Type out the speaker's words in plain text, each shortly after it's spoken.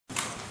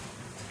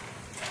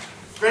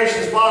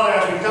Gracious Father,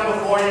 as we come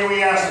before you,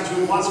 we ask that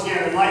you would once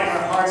again enlighten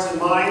our hearts and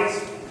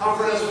minds,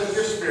 comfort us with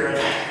your Spirit,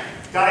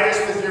 guide us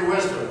with your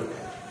wisdom,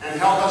 and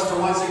help us to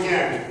once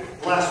again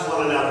bless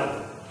one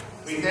another.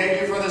 We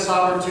thank you for this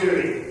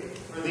opportunity,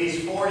 for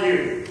these 4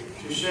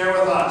 youth, to share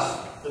with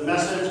us the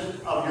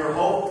message of your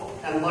hope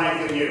and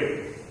life in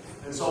you.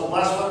 And so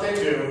bless what they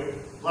do,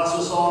 bless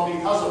us all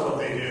because of what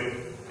they do,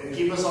 and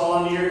keep us all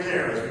under your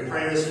care as we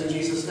pray this in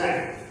Jesus'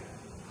 name.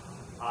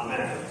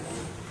 Amen.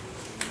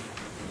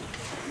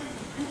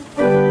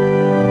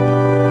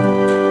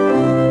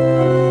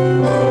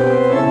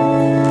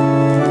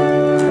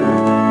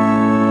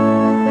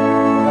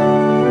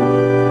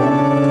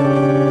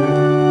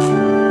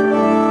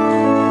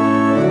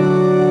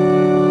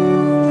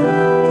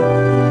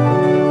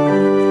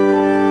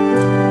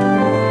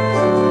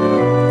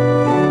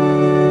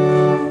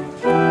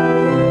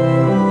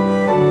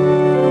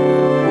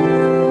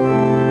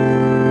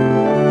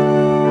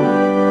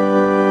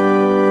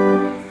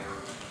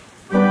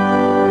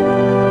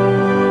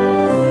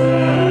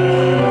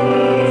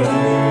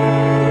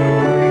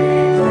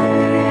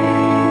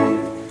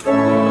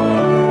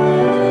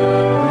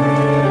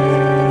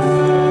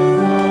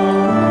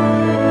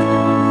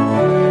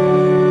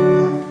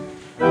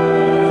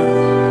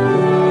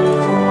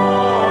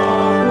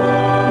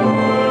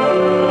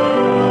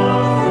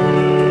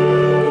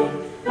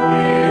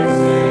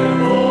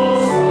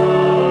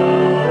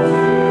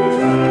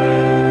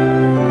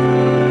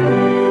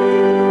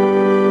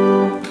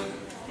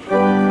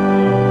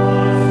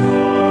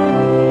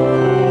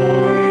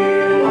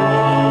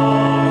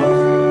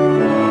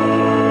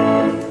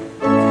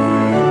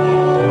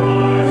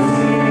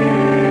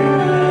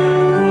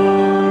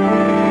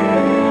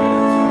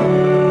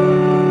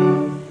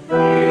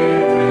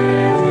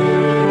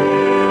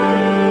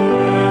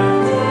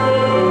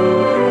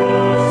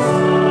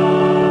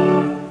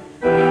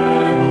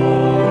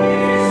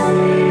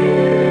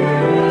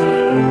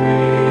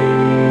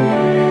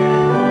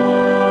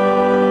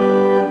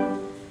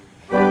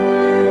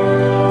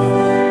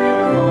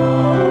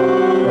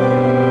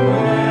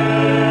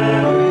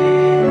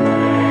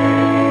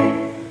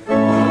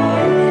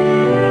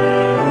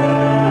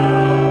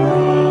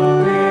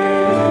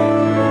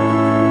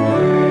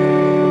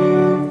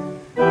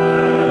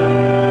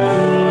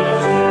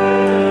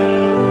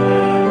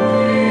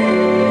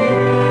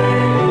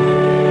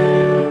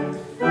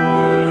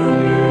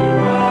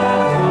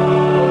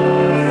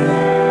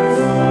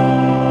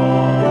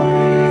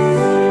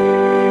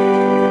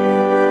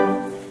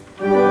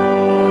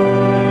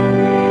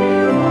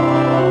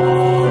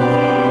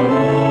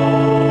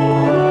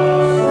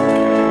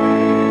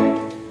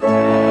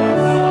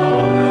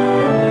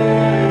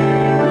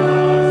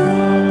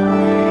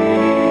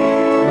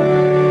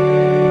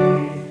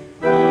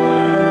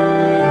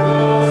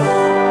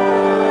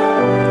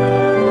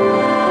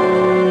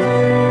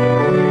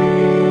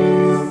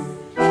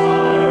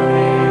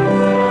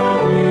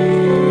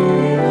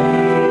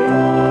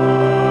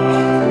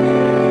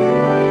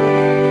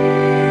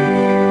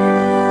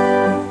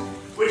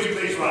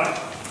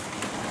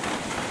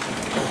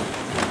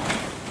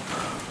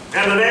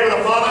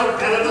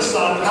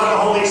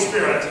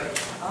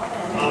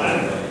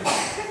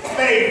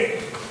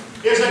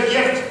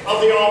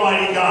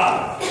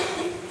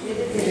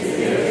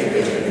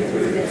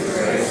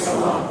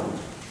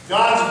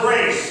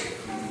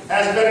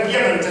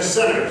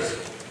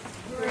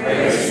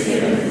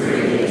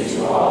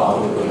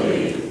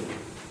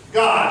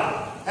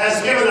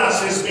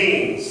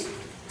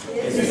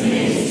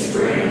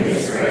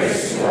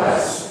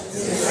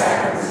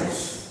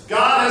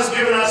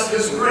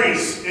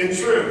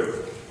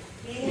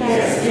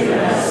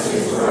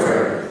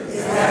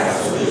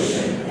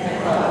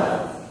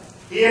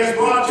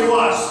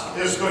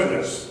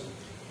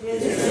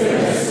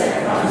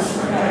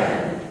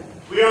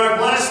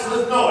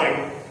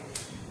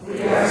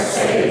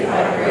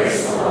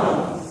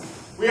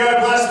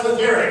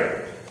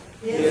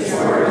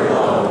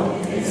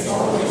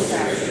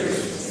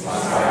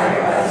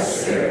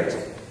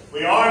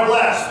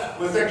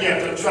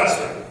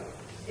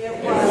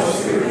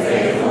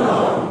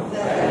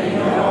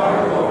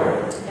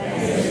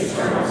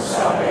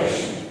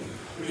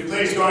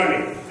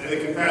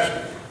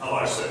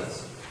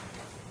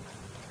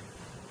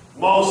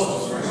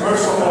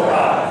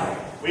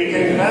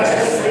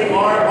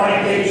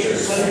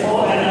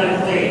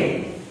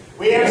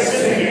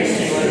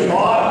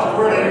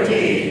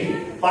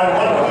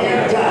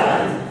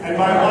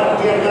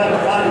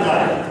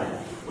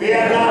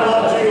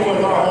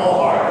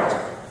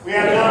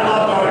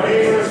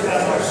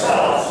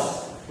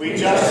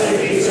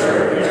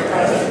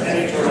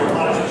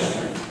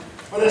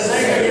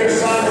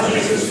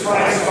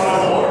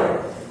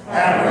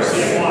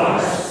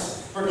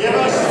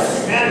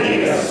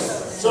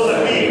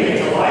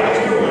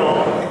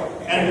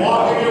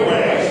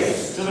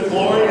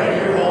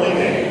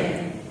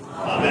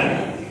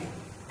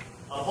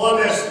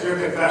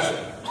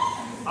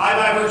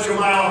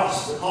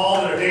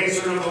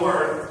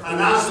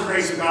 Announce the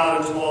grace of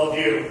God unto all of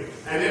you,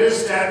 and it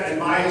is that, and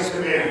by his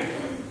command,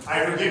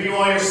 I forgive forgive you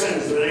all your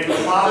sins in the name of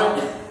the Father,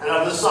 and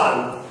of the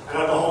Son, and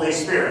of the Holy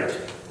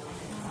Spirit.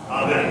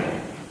 Amen.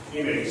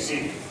 You may be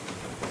seated.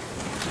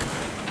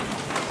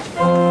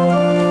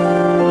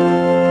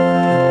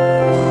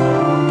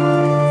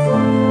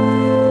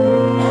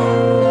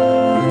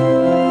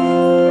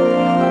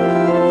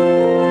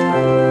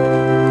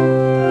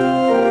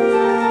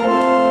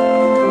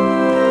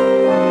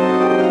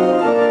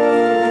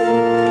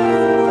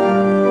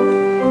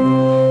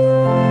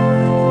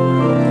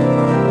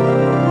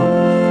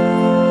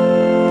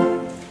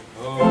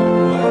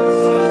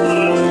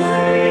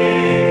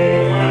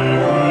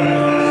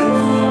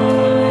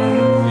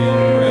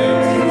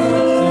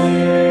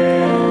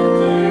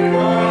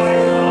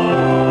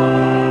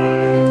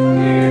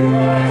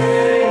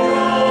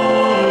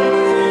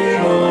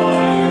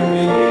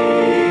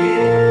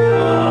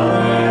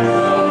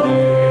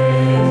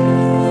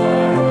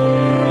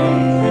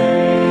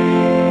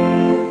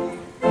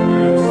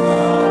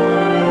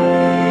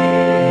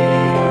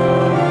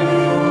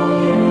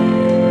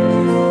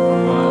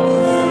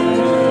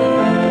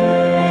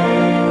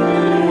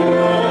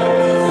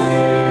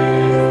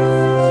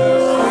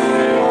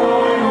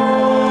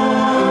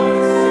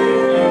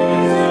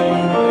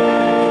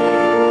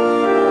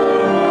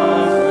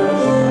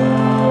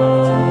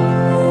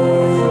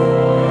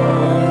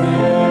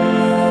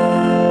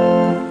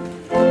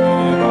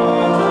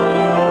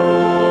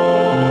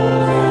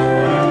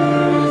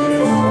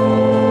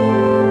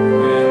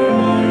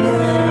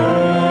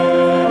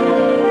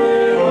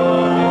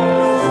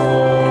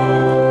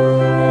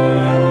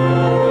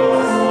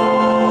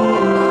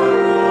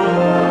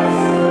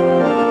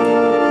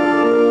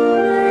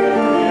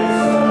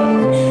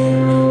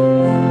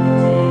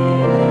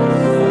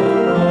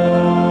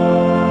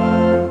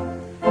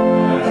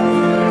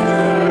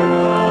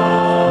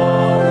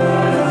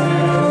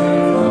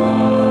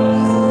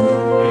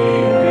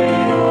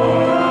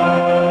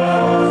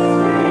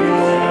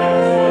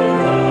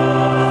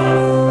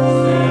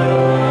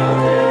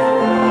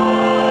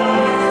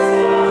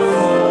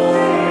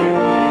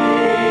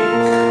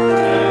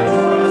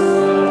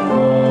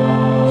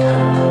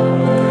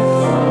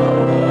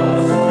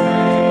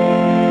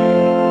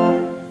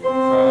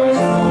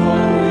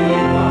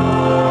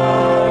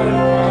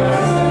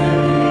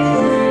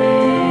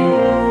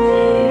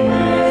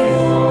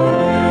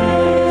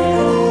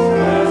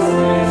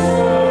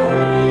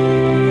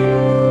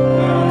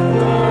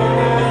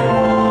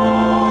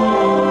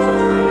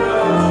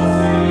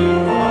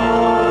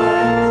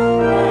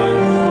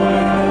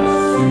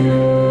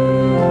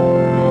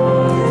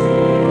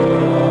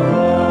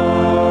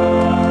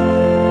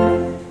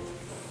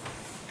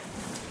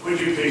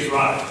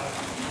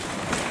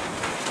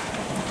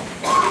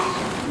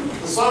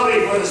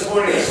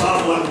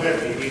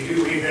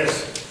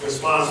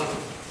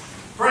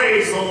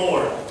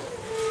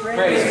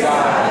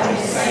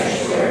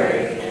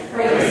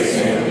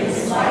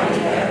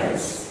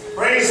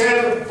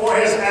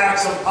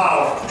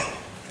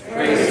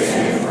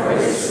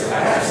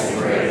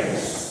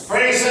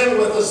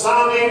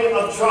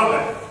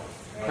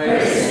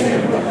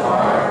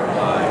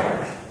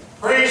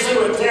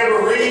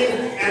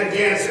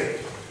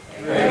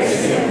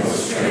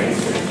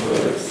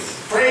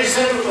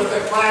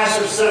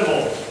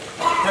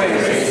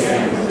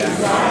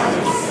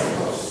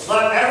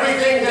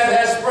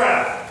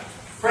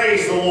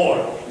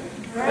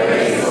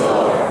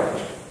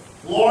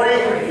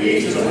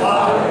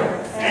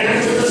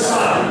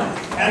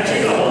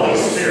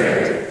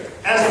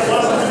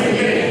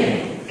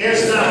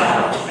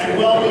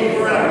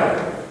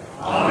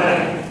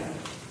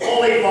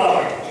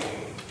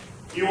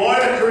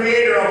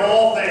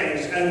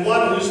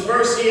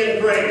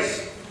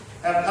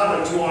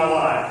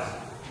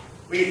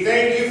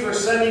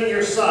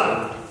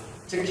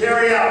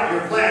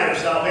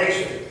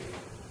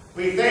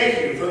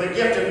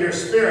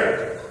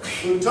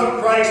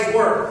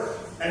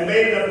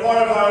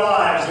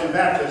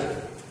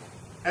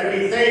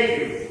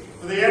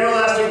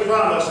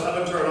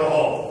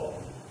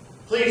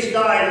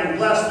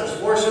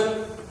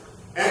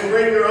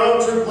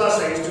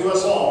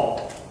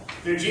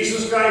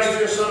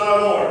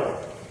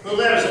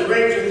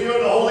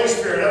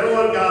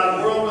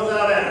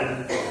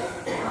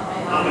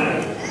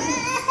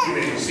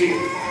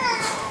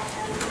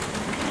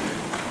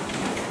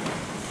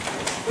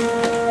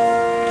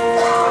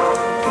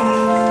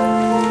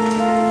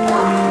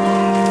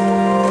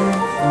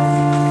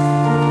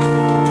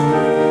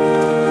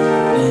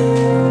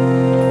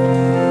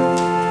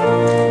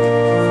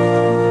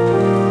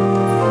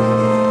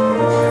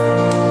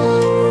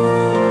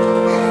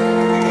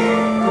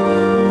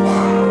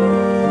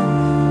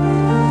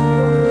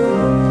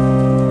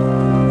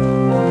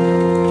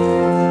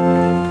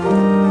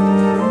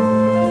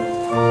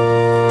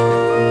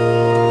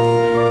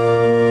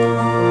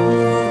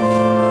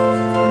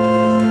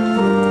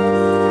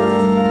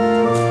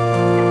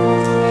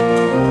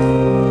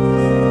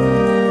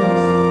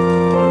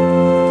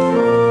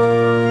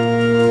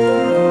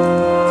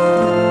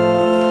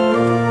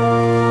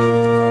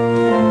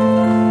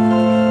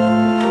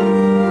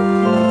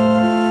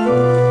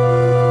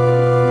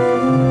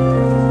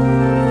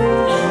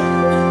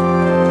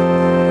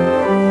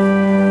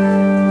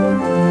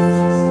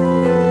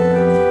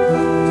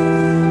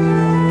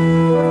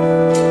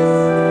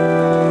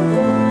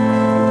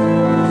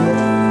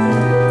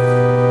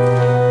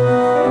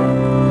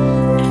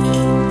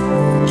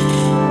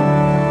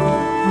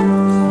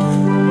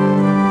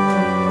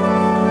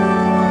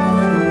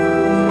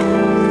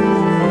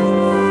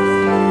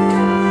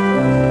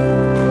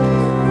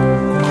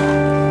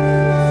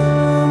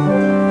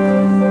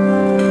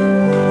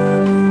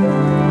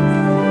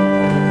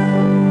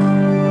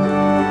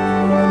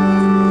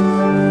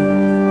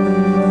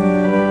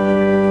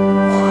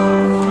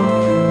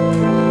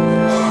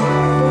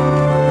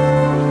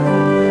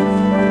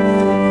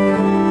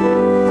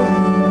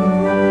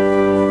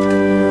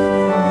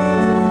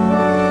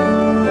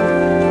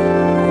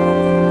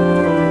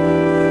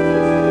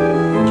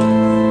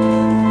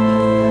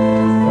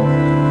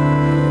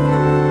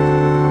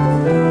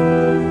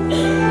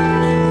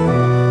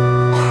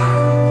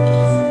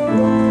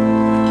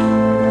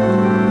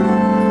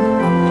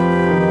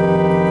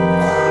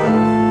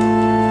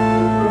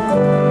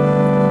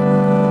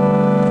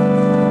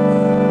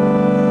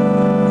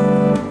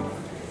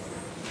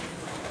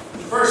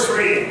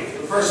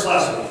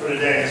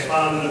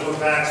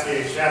 of Acts, the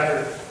 8th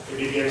chapter, it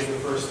begins with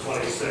verse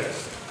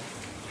 26.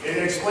 It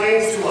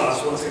explains to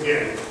us, once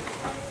again,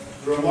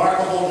 the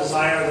remarkable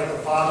desire that the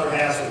Father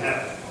has in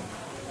heaven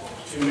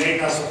to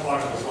make us a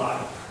part of his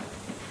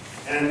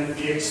life, and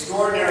the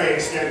extraordinary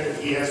extent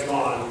that he has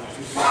gone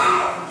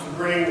to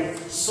bring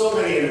so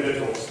many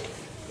individuals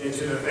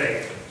into the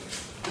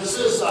faith. This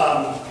is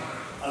a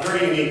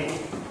very unique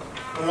one,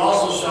 but it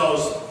also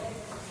shows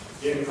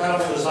the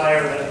incredible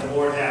desire that the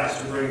Lord has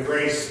to bring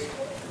grace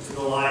into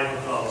the life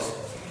of those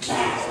who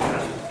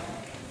need it.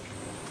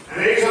 An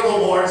angel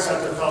of the Lord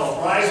said to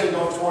Philip, "Rise and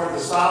go toward the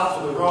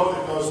south to the road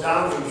that goes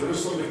down from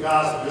Jerusalem to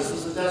Gaza." This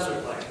is a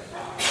desert place.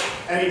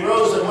 And he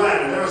rose and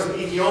went, and there was an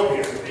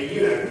Ethiopian, a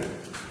eunuch,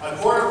 a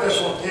court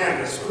official of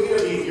Candace, queen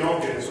of the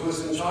Ethiopians, who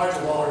was in charge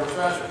of all her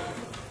treasure.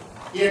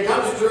 He had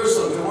come to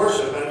Jerusalem to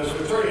worship, and was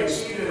returning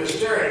seated in his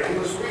chariot. He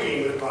was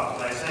reading the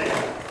prophet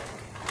Isaiah.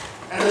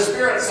 And the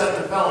Spirit said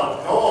to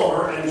Philip, "Go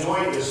over and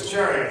join this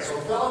chariot." So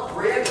Philip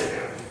ran to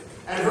him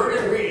and heard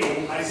him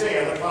reading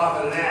Isaiah the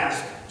prophet and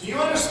asked, "Do you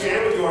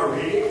understand what you are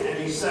reading?" And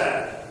he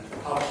said,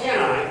 "How can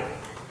I,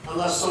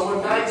 unless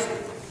someone guides me?"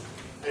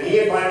 And he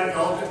invited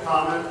Philip to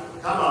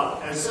come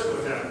up and sit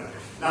with him.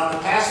 Now the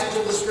passage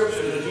of the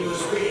scripture that he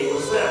was reading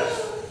was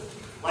this: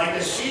 "Like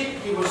a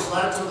sheep he was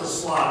led to the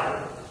slaughter,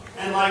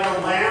 and like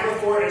a lamb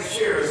before its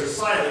shearers is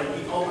silent,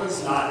 he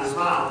opens not his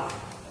mouth.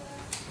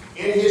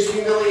 In his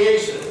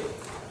humiliation,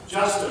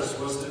 justice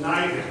was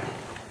denied him.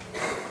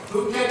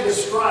 Who can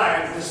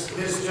describe his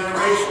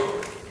generation?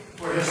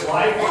 For his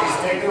life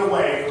is taken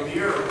away from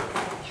the earth."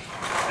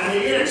 And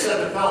the eunuch said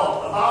to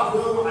Philip, "About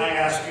whom, I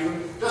ask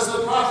you, does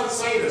the prophet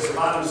say this,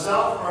 about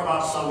himself or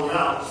about someone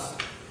else?"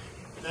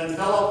 Then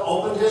Philip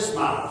opened his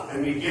mouth,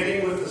 and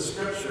beginning with the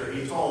scripture,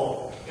 he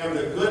told him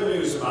the good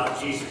news about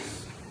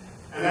Jesus.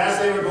 And as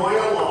they were going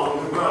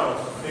along the road,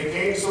 they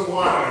came to some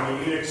water, and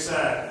the eunuch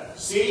said,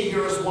 "See,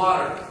 here is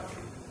water.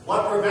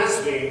 What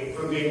prevents me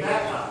from being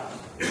baptized?"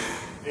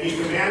 And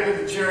he commanded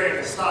the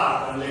chariot to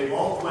stop, and they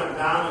both went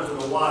down into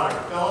the water,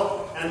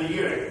 Philip and the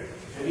eunuch,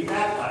 and he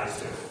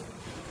baptized him.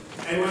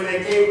 And when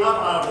they came up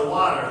out of the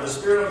water, the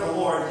Spirit of the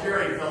Lord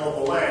carried Philip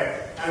away,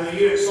 and the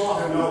eunuch saw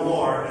him no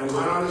more, and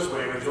went on his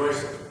way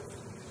rejoicing.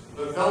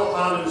 But Philip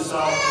found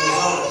himself in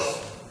Azotus.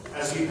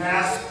 As he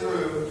passed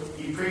through,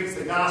 he preached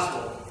the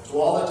gospel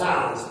to all the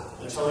towns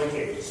until he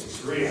came to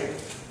Caesarea.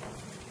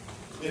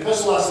 The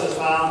epistle lesson is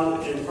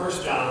found in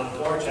 1 John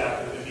 4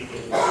 chapter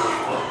 15.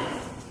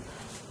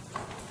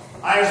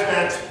 I have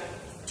spent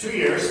 2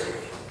 years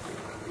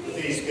with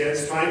these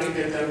kids trying to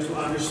get them to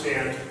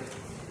understand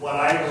what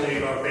I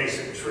believe are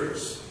basic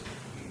truths.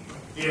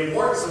 The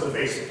importance of the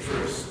basic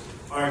truths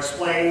are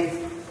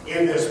explained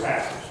in this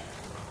passage.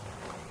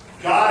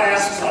 God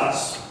asks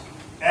us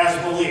as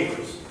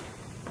believers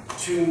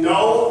to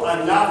know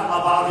enough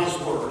about his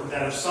word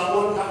that if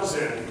someone comes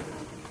in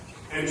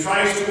and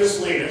tries to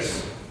mislead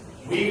us,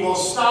 we will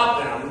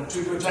stop them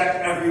to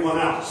protect everyone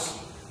else.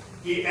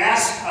 He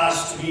asks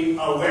us to be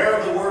aware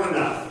of the word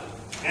enough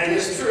and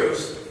his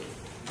truths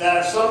that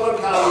if someone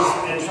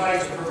comes and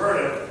tries to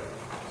pervert it,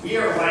 we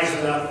are wise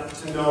enough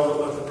to know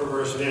what the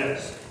perversion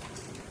is.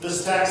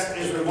 This text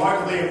is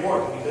remarkably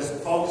important because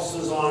it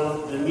focuses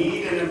on the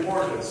need and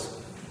importance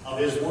of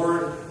his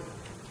word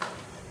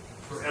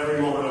for every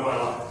moment of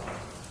our life.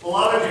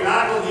 Beloved, do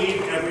not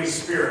believe every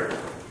spirit,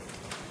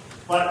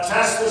 but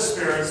test the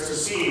spirits to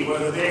see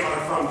whether they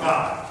are from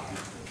God.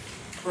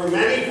 For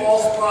many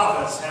false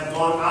prophets have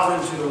gone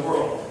out into the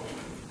world.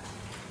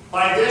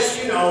 By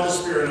this you know the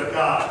Spirit of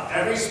God.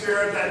 Every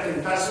spirit that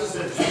confesses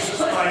that Jesus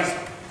Christ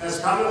has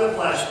come in the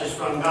flesh is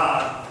from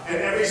God, and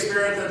every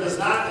spirit that does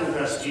not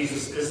confess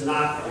Jesus is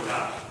not from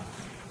God.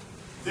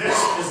 This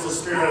is the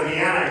spirit of the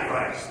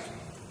Antichrist,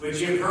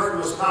 which you have heard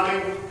was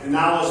coming and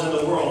now is in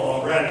the world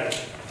already.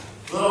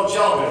 Little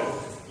children,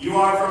 you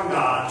are from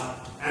God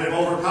and have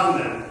overcome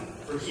them,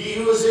 for he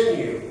who is in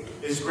you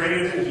is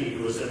greater than he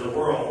who is in the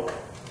world.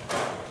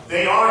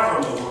 They are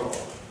from the world.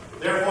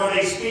 Therefore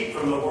they speak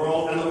from the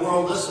world, and the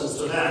world listens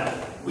to them.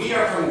 We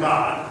are from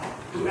God.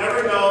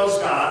 Whoever knows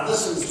God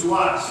listens to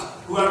us.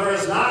 Whoever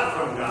is not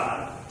from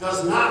God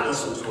does not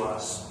listen to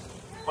us.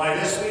 By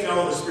this we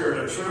know the spirit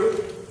of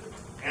truth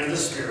and the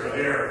spirit of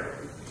error.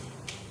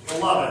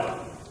 Beloved,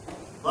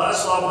 let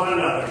us love one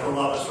another, for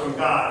love is from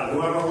God. And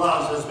whoever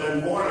loves has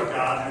been born of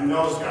God and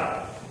knows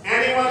God.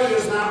 Anyone who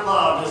does not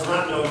love does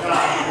not know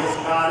God, because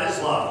God is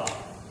love.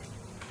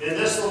 In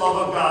this the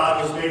love of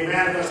God was made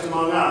manifest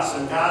among us,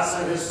 and God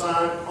sent his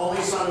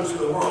only Son into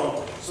the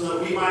world so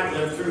that we might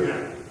live through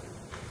him.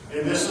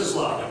 And this is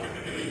love,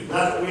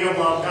 not that we have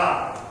loved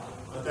God,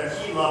 but that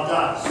he loved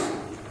us,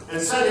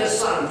 and sent his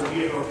Son to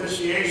be a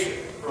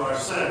propitiation for our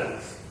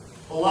sins.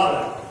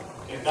 Beloved,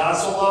 if God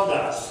so loved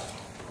us,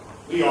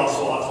 we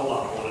also ought to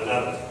love one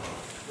another.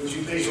 Would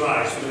you please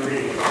rise for the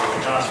reading of the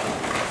Holy Gospel?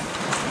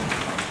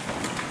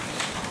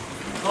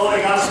 The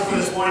Holy Gospel for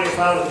this morning is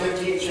found in the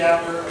 15th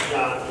chapter of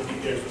John. It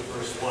begins with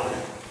verse 1.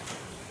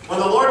 When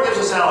the Lord gives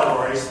us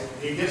allegories,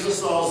 he gives us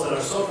those that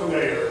are so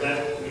familiar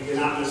that we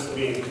cannot miss the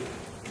meaning.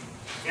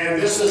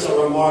 And this is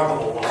a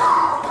remarkable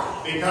one.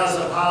 because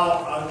of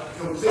how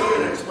complete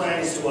it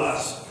explains to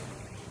us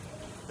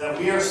that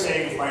we are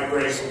saved by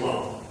grace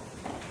alone,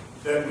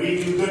 that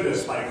we do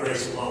goodness by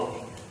grace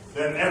alone,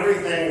 that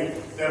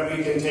everything that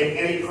we can take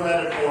any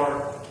credit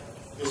for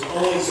is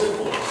only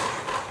sinfulness,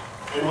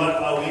 and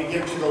what we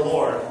give to the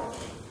Lord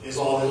is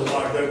all of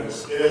our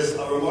goodness. It is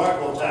a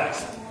remarkable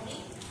text,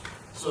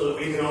 so that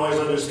we can always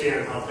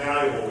understand how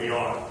valuable we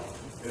are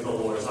in the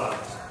Lord's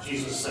eyes.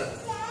 Jesus said,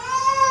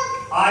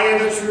 I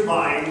am the true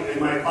vine, and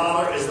my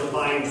Father is the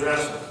vine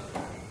dresser.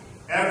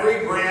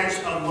 Every branch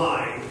of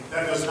mine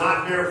that does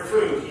not bear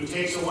fruit, he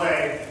takes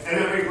away, and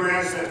every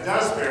branch that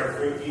does bear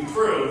fruit, he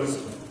prunes,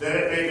 that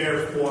it may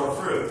bear more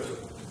fruit.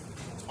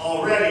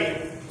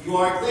 Already you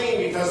are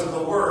clean because of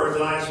the word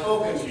that I have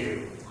spoken to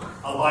you.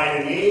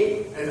 Abide in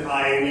me, and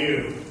I in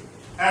you.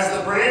 As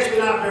the branch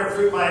cannot bear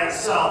fruit by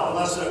itself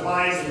unless it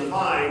abides in the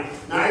vine,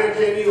 neither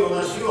can you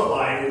unless you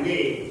abide in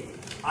me.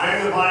 I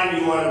am the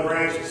vine, you are the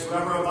branches.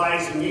 Whoever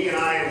abides in me and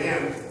I in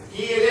him,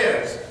 he it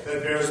is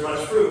that bears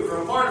much fruit.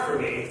 For apart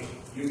from me,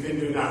 you can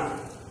do nothing.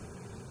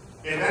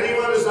 If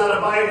anyone does not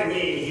abide in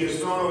me, he is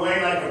thrown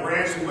away like a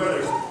branch and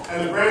withers,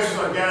 and the branches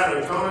are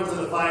gathered, thrown into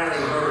the fire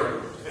and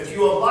burned. If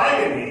you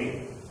abide in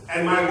me,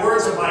 and my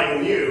words abide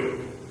in you,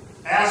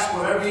 ask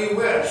whatever you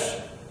wish,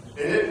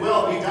 and it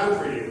will be done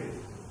for you.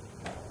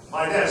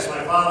 By this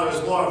my Father is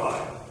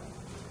glorified,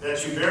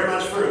 that you bear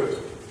much fruit,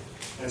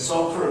 and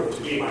so prove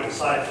to be my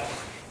disciples.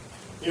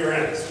 Here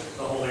ends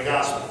the Holy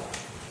Gospel.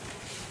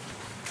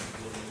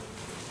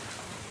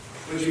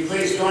 Would you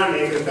please join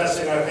me in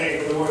confessing our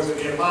faith in the words of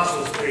the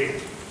Apostles'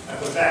 Creed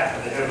at the back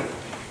of the hymn?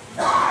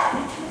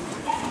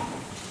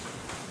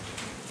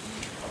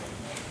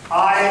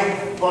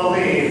 I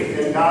believe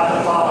in God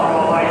the Father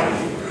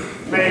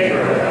Almighty,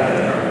 maker of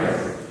heaven and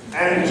earth,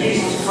 and in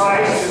Jesus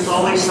Christ, his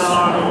only Son,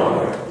 our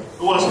Lord,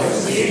 who was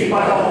conceived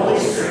by the Holy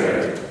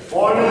Spirit,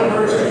 born of the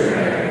Virgin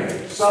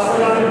Mary,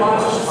 suffered under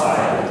Pontius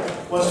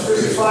Pilate, was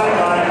crucified,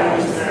 died,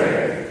 and was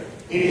buried.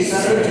 He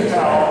descended to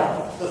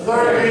hell. The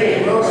third day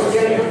he rose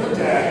again from the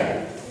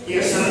dead. He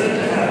ascended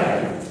to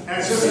heaven,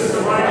 and sits at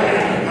the right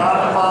hand of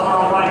God the Father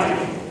Almighty.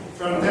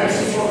 From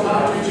thence he will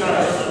come to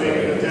judge the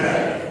living and the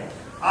dead.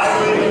 I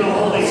believe in the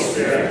Holy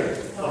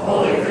Spirit, the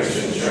holy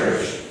Christian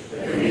Church, the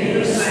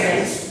communion of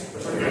saints, the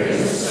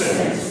forgiveness of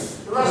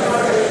sins, the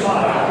resurrection of the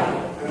body,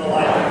 and the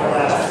life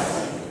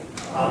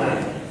everlasting.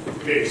 Amen.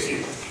 You may be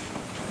seated.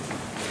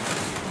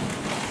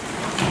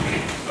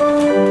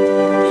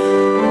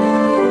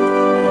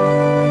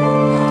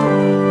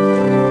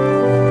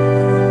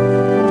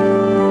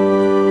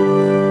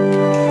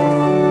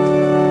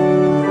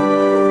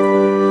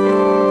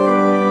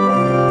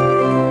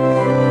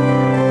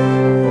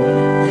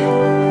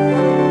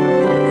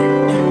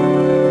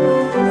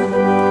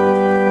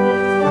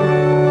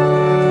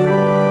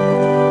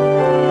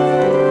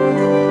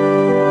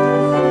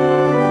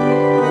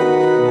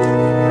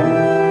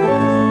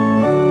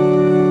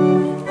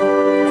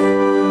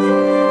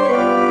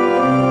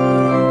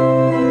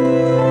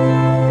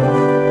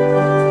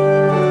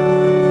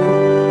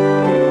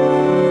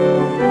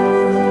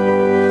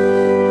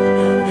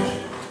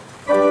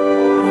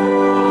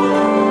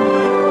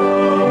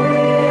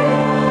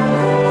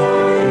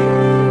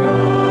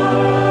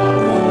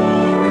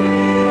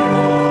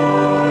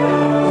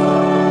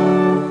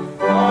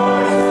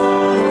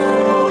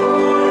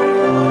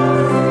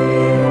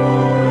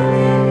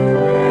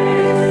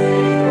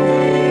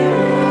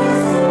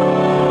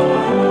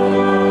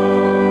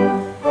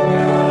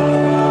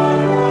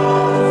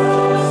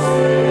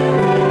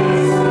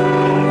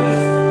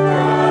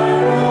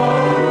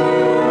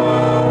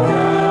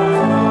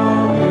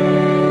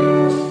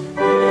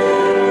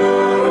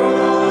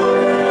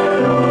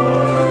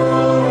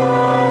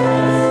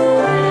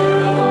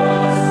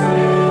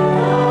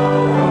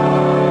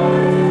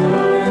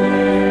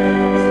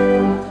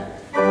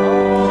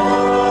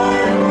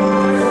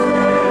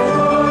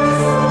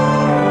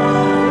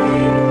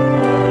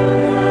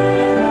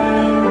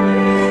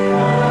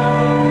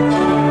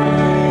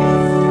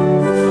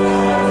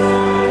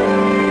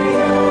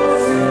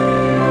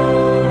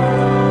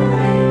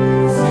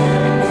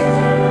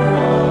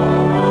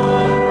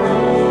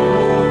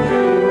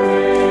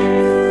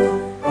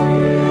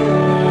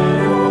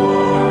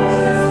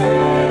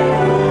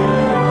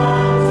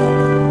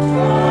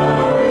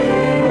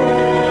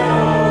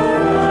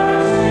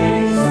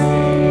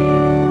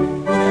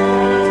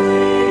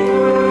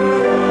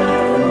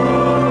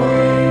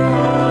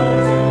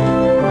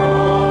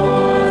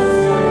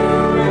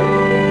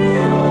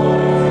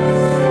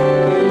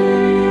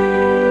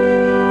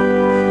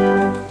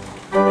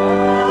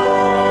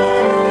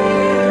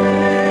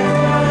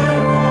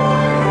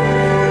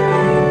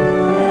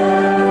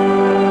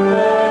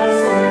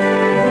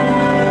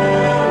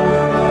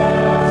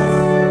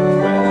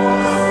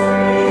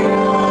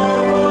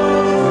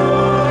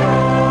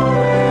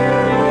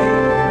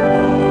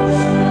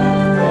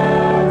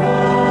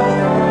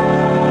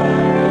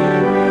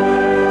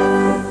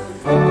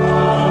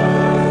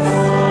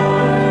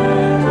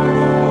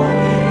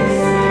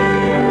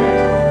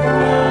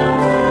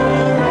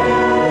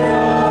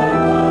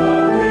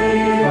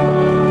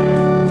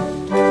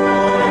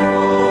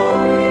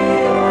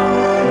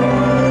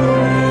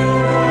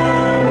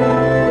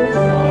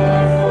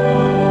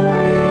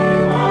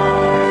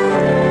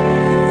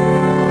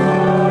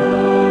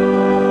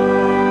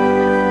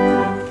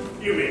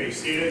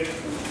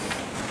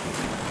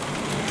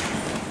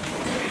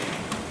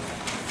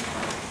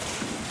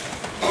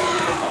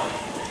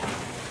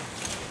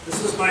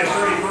 This is my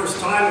 31st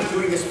time of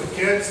doing this with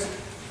kids.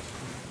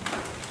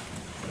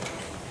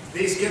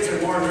 These kids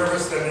are more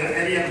nervous than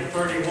any of the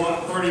 30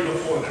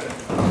 before them.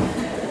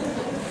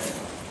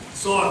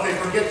 So if they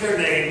forget their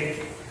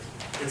name,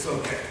 it's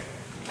okay.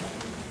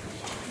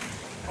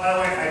 By the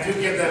way, I do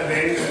give them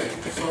names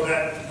so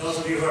that those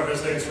of you who are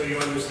visiting, so you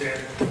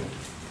understand.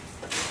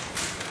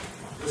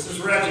 This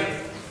is Reggie.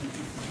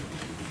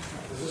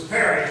 This is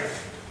Perry.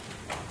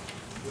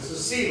 This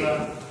is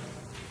Siva.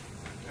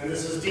 And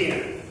this is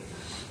Dina.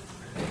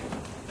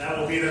 That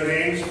will be their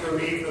names for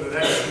me for the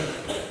next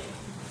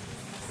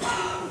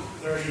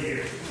 30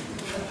 years.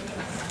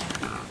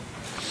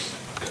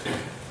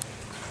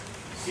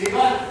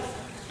 Siva,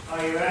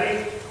 are you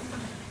ready?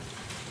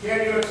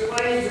 Can you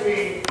explain to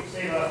me,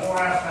 Siva, 4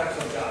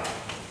 aspects of God?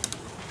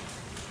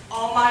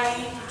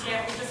 Almighty, he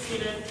can't be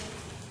defeated.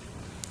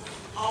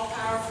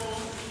 All-powerful,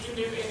 he can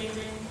do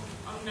anything.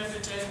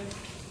 Omnipotent.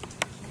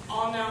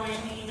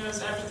 All-knowing, he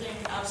knows everything,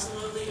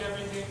 absolutely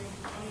everything.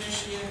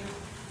 Omniscient,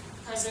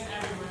 present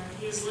everywhere.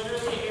 He is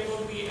literally able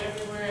to be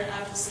everywhere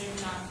at the same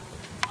time.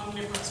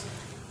 Omnipresent.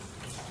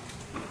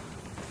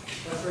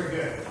 That's very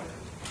good.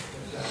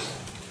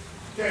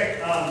 Okay,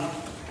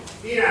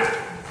 Dina.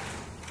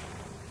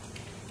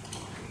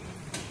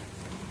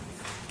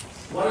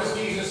 What does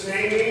Jesus'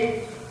 name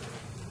mean?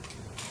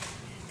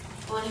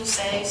 One who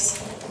saves.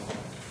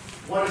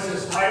 What is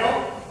his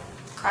title?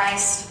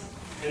 Christ.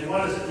 And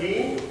what does it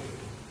mean?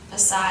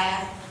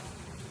 Messiah.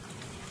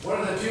 What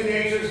are the 2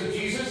 natures of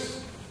Jesus?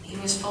 He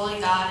was fully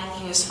God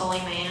and he was fully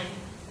man.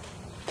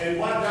 And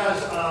what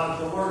does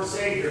the word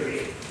Savior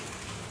mean?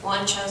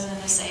 One chosen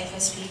to save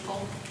his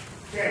people.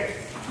 Okay,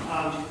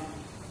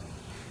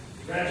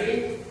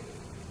 Reggie?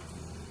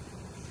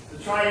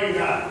 The triune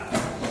God.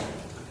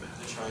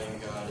 The triune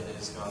God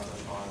is God the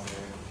Father,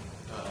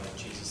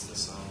 Jesus the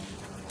Son,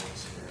 and the Holy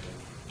Spirit.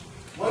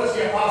 What does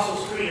the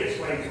Apostles' Creed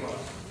explain to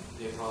us?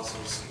 The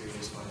Apostles' Creed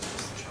explains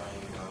the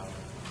triune God.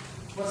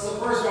 What's the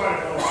first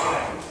article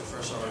explain? The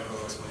first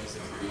article explains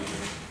the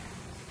Creator.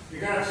 You're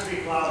going to have to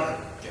speak louder.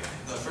 Okay.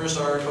 The first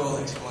article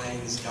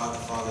explains God the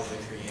Father, the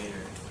Creator.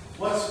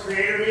 What's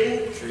Creator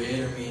mean?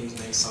 Creator means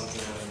make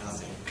something out of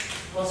nothing.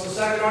 What's the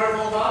second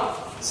article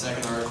about? The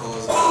second article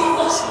is about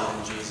the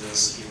Son,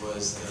 Jesus. He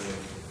was the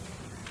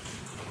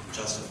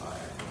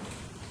justifier.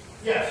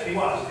 Yes, he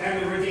was,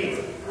 and the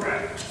Redeemer.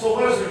 Correct. So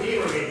what does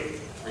Redeemer mean?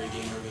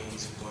 Redeemer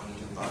means one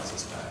who buys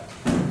us back.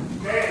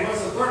 Okay, and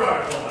what's the third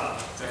article about?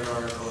 The third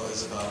article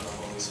is about the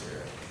Holy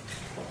Spirit.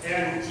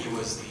 And He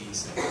was the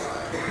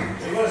sanctifier,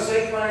 you want to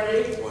sanctify me?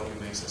 one who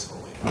makes us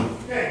holy.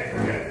 Okay,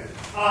 very good.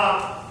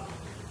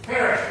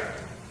 Perry,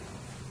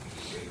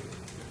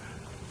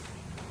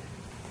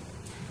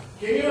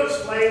 can you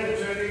explain the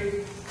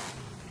Trinity?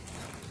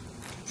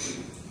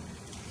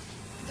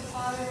 The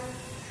Father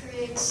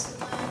creates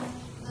the plan,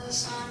 the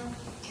Son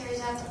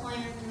carries out the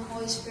plan, and the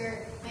Holy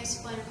Spirit makes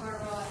the plan a part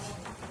of our life.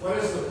 What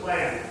is the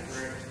plan?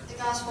 The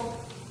Gospel,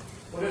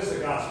 What is the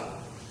gospel?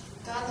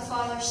 God the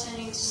Father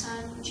sending His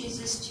Son,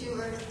 Jesus, to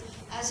earth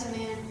as a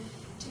man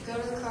to go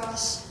to the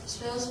cross,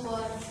 spill His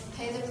blood,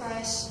 pay the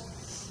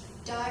price,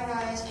 die,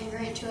 rise, and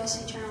grant to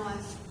us eternal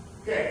life.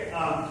 Okay,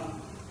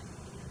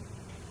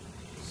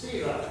 see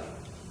that.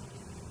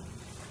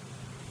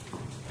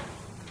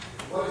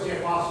 What is the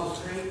Apostles'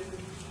 Creed?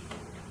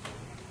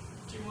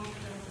 Do you want me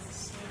to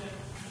say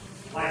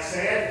it? Like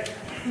say it?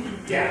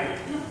 Yeah.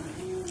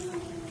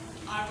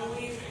 I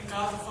believe in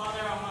God the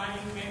Father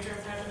Almighty, maker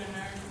of heaven and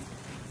earth,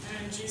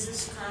 and in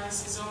Jesus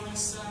Christ, his only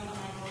Son,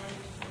 our Lord,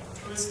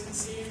 who was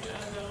conceived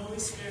of the Holy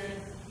Spirit,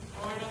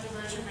 born of the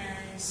Virgin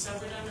Mary,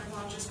 suffered under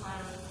Pontius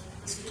Pilate,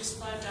 was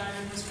crucified, died,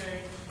 and was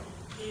buried.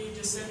 He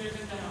descended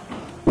into hell.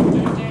 The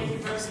third day he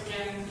rose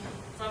again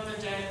from the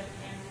dead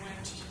and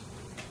went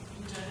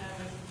into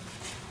heaven.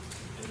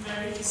 And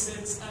there he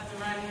sits at the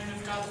right hand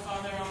of God the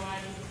Father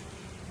Almighty,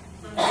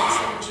 from whence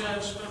he will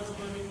judge both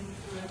the living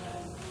and the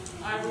dead.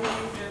 I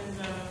believe in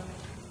the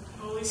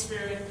Holy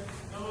Spirit,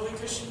 the Holy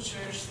Christian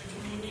Church, the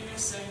communion of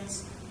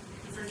saints,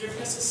 the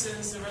forgiveness of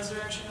sins, the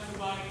resurrection of the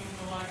body,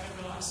 and the life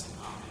everlasting.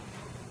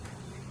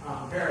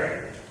 Amen.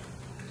 Perry,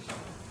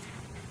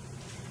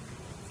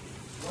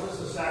 what is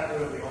the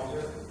sacrament of the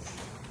altar?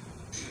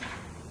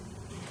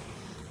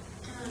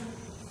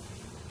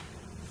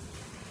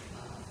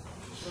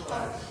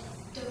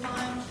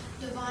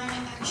 Divine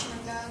action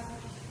of God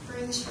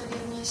brings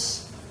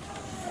forgiveness,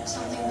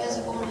 something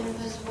visible and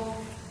invisible.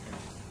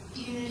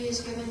 Unity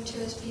is given to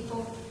His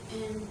people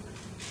and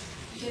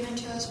given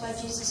to us by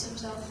Jesus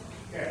Himself.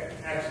 Okay,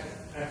 excellent,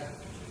 excellent.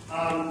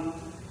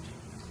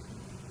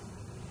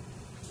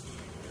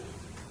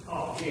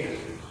 Jan.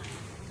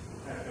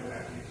 I have to come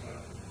back to you, so.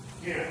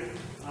 Jan,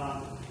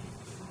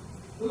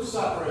 whose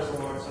supper is the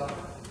Lord's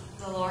Supper?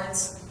 The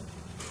Lord's.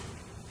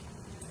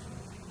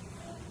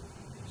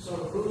 So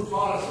who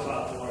taught us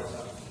about the Lord's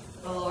Supper?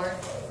 The Lord.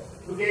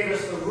 Who gave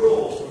us the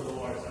rules for the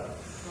Lord's Supper?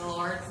 The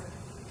Lord.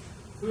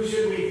 Who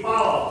should we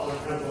follow when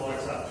it comes to the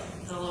Lord's Supper?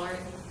 The Lord.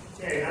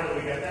 Okay, now that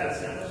we got that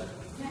established.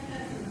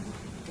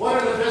 What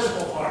are the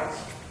visible parts?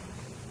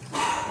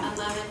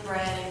 Unleavened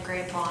bread and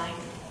grape wine.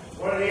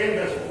 What are the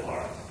invisible parts?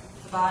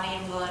 body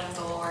and blood of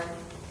the Lord.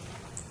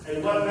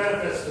 And what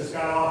benefits does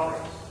God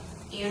offer us?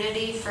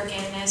 Unity,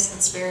 forgiveness,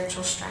 and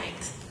spiritual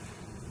strength.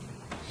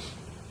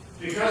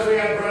 Because we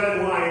have bread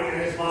and wine in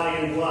his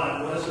body and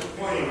blood, what is it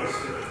pointing us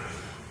to?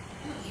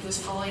 He was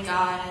fully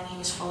God and he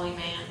was fully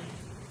man.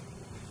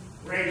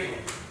 Rachel.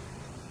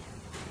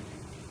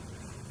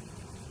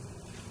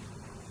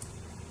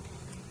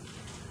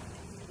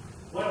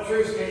 What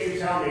truths can you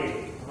tell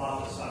me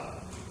about the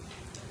supper?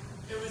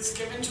 It was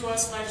given to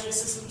us by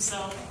Jesus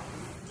himself.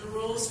 The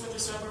rules for the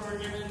supper were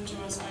given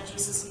to us by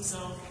Jesus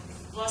himself.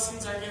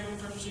 Blessings are given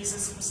from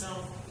Jesus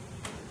himself.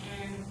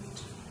 And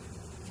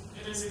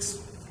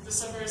the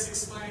supper is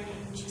explained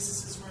in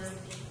Jesus' word,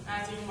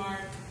 Matthew,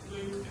 Mark,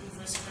 Luke, and 1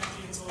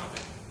 Corinthians 11.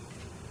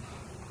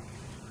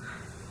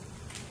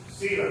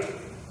 Stephen.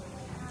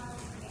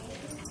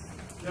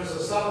 Does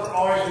the supper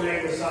always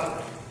remain the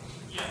supper?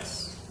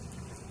 Yes.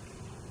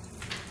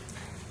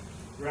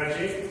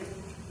 Reggie?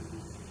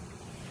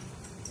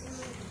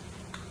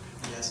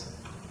 Yes.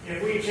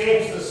 If we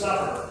change the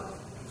supper,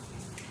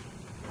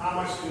 how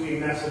much do we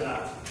mess it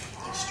up?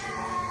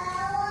 Extremely.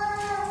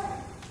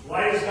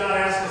 Why does God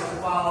ask us to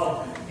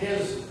follow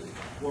his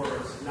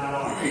words, not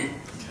ours?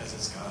 Because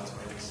it's God's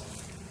words.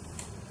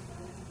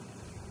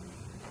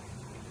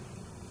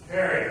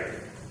 Harry.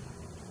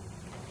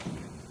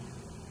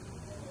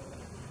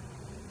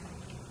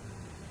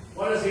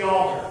 What is the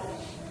altar?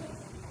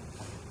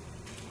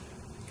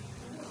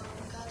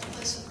 God's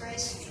place of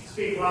grace.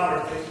 Speak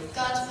louder, please.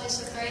 God's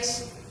place of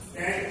grace.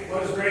 Okay,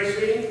 what does grace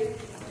mean?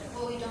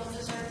 What we don't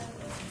deserve.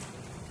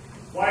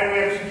 Why do we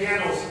have 2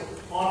 candles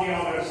on the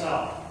altar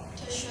itself?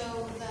 To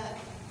show that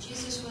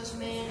Jesus was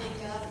man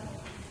and God.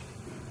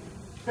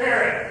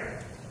 Perry,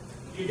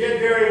 you did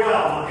very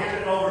well. I'll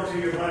hand it over to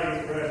your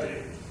buddy,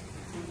 Reggie.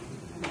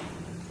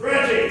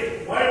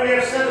 Reggie, why do we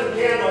have 7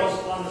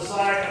 candles on the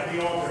side of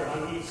the altar,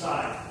 on each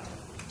side?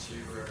 To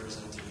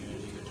represent the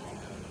unity between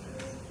heaven and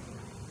earth.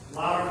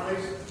 Louder,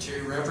 please. To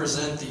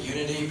represent the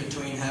unity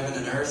between heaven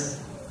and earth.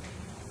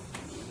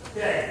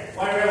 Okay,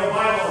 why do we have a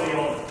Bible on the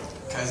altar?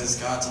 Because it's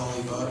God's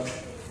holy book.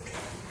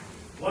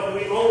 What do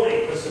we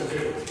only listen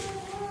to?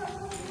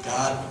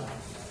 God.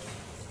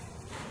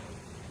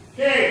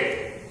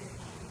 Okay.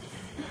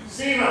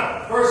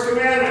 Siva, first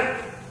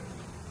commandment.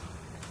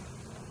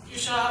 You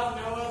shall have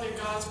no other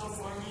gods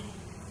before me.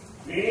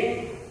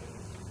 Meaning?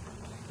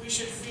 We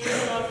should fear,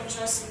 love, and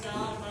trust in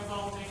God above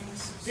all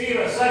things.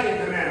 Siva,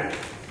 second commandment.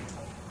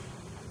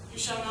 You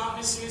shall not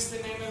misuse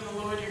the name of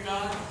the Lord your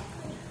God.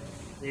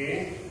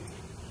 Meaning?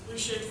 We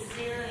should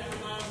fear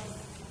and love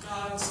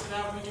God so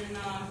that we do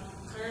not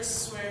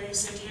curse, swear, use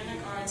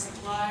satanic arts,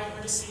 lie,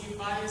 or deceive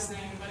by his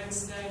name, but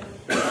instead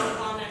call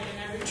upon it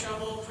in every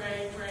trouble,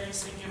 pray,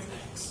 praise, and give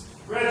thanks.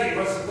 Reggie,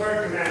 what's the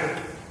third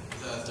commandment?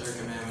 The third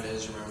commandment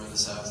is remember the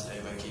Sabbath day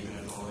by keeping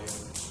it holy.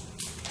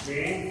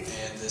 Meaning?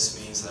 And this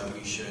means that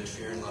we should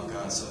fear and love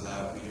God so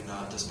that we do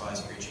not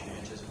despise preaching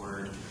and his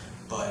word,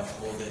 but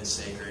hold it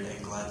sacred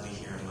and gladly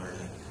hear and learn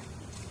it.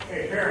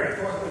 Okay, Perry,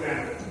 fourth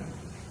commandment.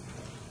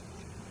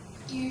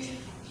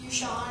 You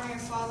shall honor your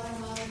father and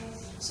mother,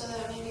 so that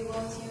it may be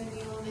well with you and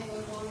you may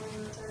live longer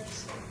in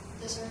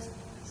this earth.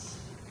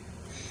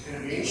 And it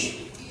You means?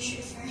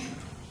 should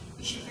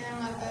fear and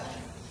love God,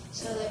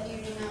 so that you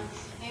do not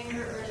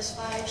anger or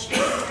despise your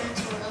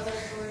parents or other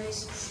authorities,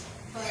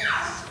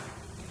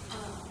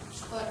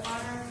 but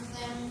honor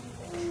them,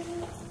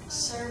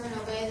 serve and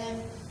obey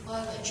them,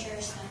 love and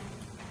cherish them.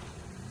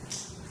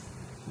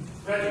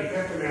 Reggie,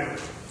 fifth commandment.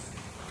 The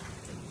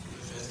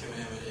fifth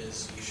commandment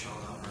is you shall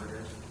not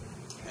murder.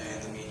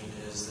 And the meaning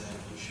is that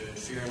you should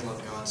fear and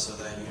love God so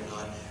that you do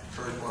not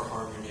hurt or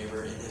harm your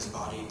neighbor in his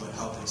body, but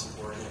help and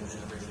support him in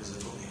every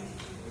physical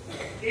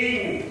need.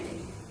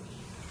 Eden.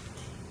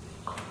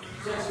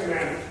 Sixth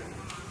commandment.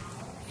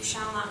 You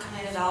shall not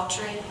commit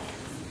adultery.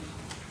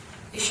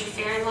 We should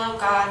fear and love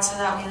God so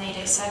that we lead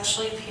a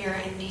sexually pure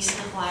and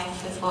decent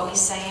life with what we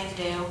say and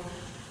do.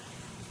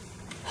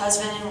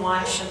 Husband and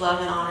wife should love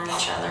and honor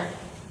each other.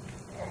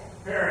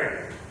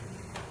 Perry,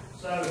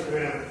 seventh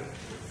commandment.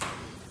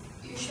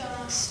 You shall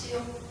not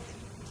steal.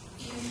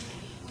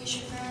 We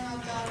should fear and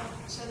love God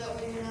so that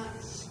we do not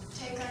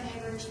take our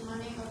neighbor's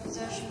money or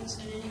possessions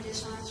in any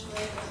dishonest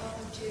way, but help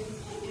him to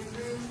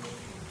improve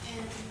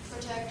and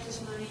protect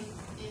his money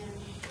and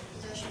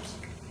possessions.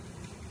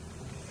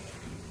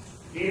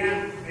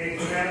 Dina,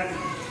 eighth commandment.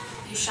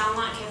 You shall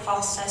not give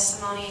false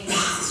testimony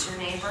against your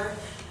neighbor.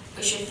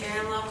 We should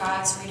fear and love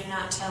God so we do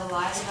not tell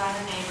lies about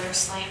our neighbor,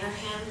 slander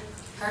him,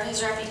 hurt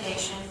his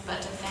reputation,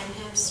 but defend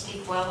him,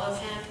 speak well of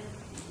him,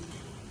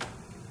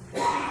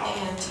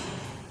 and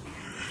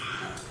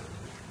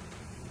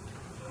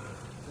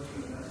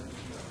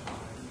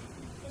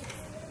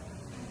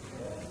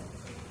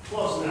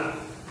Close enough.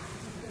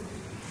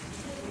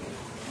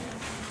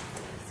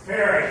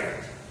 Perry,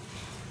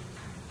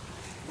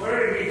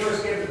 where did we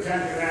first get the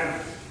 10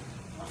 commandments?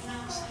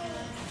 Mount Sinai.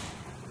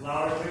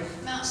 Louder,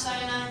 please. Mount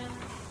Sinai.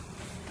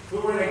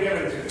 Who were they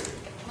given to?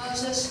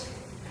 Moses.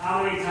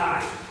 How many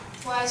times?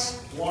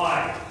 Twice.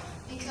 Why?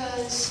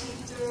 Because he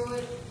threw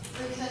it.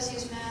 Because he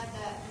was mad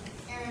that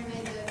Aaron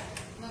made the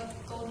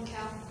golden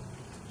cow.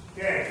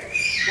 Okay.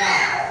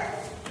 Now,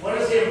 what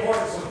is the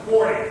importance of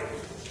 40?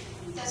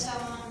 That's how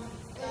long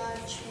God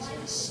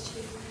chooses to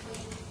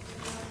complete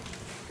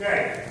the work.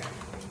 Okay.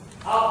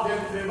 How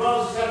did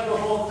Moses have to go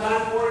full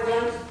time 40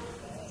 times?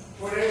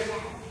 4 days?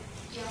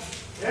 Yeah.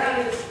 Yeah.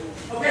 It is.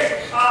 Okay.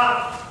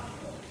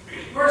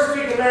 First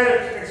three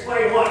commandments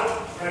explain what,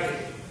 Reggie?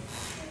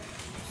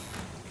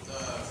 The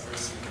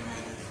first three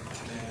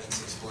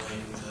commandments explain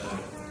the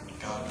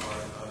God part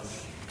of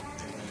the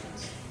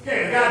commandments. Okay,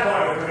 the God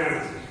part of the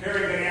commandments.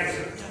 Very good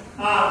answer.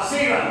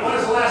 Siva, what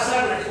does the last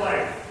 7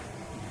 explain?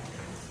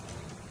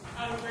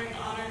 How to bring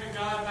honor to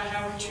God by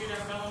how we treat our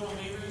fellow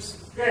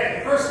believers. Okay,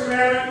 the first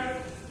commandment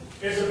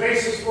is the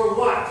basis for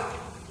what?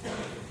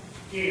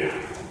 Tina.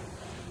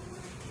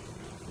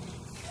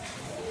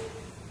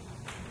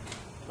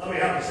 Let me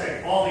help you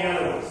say all the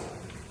other ones.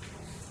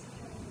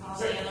 All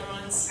the other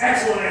ones.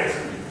 Excellent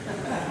answer.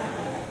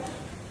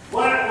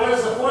 What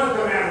is the fourth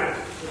commandment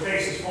the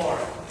basis for?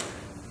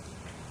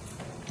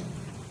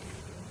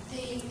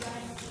 The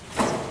guiding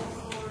principle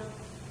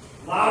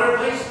for Louder,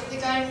 please. the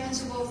guiding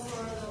principle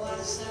for the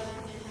last 7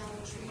 and how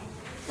we treat.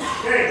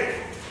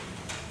 Okay.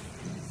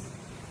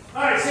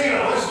 All right,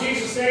 Siva, what's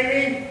Jesus' name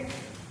mean?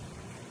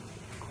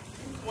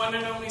 One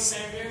and only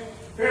Savior.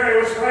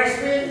 Perry, what's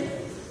Christ mean?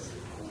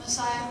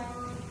 Messiah.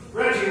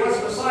 Reggie,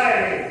 what's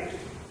Messiah mean?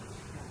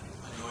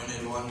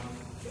 Anointed one.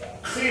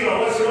 Siva,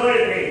 what's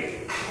anointed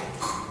mean?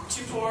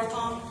 To pour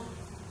upon.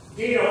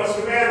 Dino, what's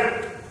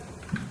commandment?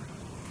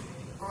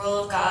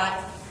 Rule of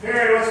God.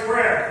 Perry, what's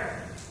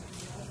prayer?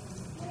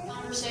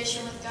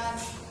 Conversation with God.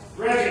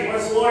 Reggie,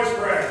 what's the Lord's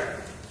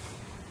Prayer?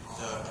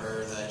 The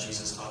prayer that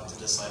Jesus taught the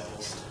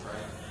disciples to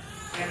pray.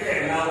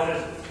 Okay, now what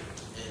is it?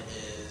 It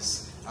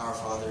is, Our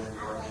Father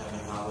who art in heaven,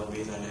 hallowed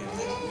be thy name.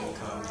 Thy kingdom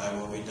come, thy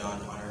will be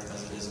done on earth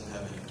as it is in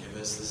heaven. Give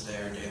us this day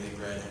our daily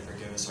bread, and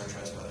forgive us our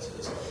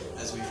trespasses,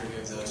 as we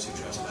forgive those who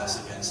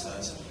trespass against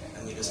us.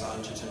 And lead us not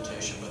into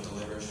temptation, but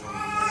deliver us from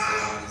evil.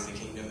 For thine is the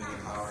kingdom, and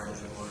the power, and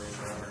the glory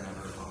forever and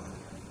ever.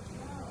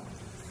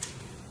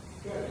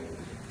 Amen. Good.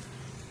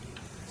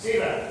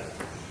 Siva,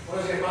 what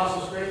is the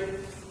Apostles' Creed?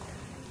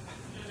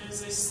 It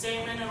is a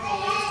statement of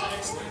belief that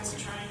explains the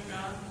triune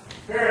God.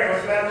 Perry,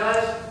 what's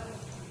baptized?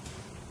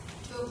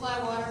 To apply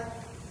water.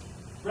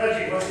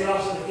 Reggie, what's the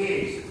office of the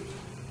keys?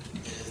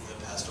 It is the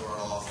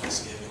pastoral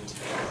office given to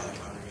the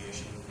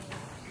congregation.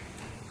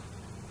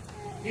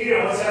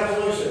 Dino, what's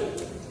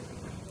absolution?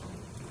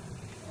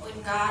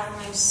 When God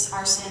removes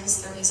our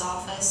sins through his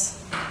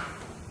office.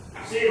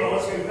 Siva,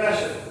 what's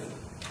confession?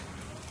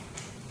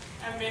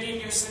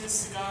 Admitting your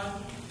sins to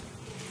God.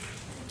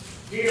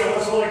 Dino,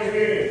 what's Holy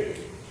Communion?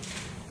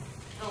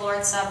 The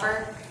Lord's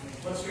Supper.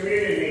 What's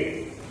communion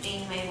mean?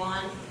 Being made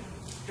one.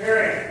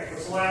 Perry,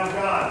 what's the Lamb of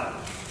God?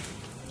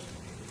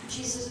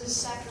 Jesus'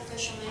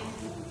 sacrificial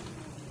name.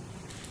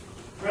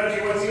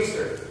 Reggie, what's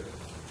Easter?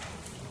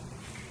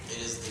 It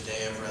is the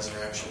day of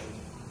resurrection.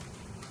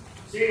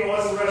 Siva,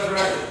 what's the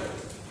resurrection?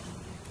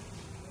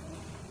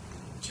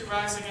 To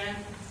rise again.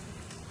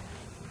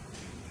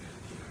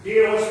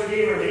 Dino, what's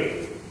Redeemer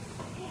mean?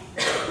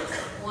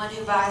 One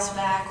who buys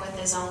back with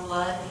his own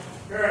blood.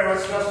 Perry,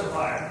 what's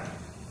justifier?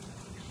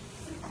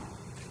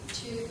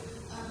 To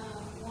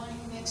one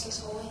who makes us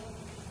holy.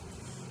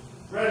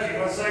 Reggie,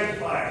 what's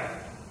sanctifier?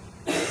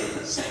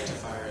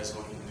 Sanctifier is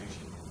one who makes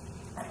you.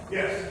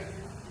 Yes.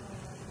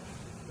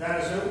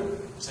 That is who?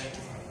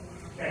 Sanctifier.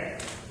 Okay.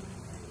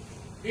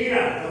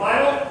 Dina, the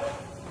Bible?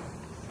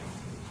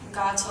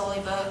 God's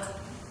holy book.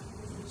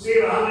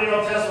 Siva, how many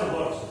Old Testament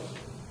books?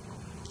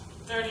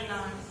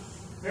 39.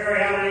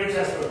 Perry, how many New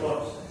Testament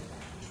books?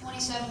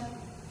 27.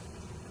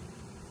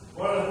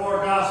 What are the 4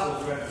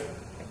 Gospels, Reggie?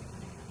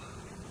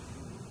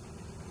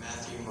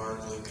 Matthew,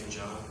 Mark, Luke, and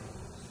John.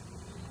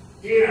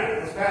 Dina,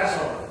 what's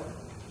Passover?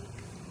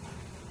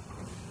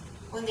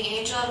 When the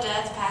angel of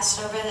death passed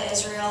over the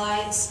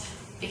Israelites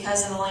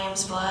because of the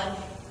lamb's blood.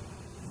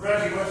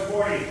 Reggie, what's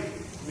 40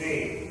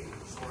 mean?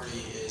 40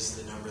 is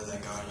the number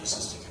that God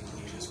uses to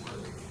complete his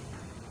work.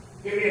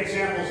 Give me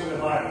examples in the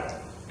Bible.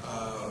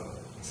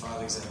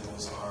 5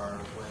 examples are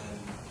when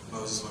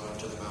Moses went up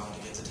to the mountain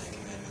to get the 10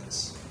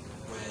 Commandments,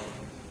 when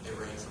it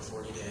rained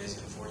for 40 days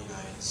and 40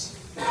 nights,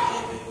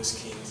 David was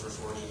king for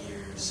 40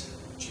 years,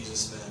 Jesus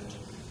spent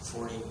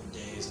 40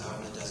 days out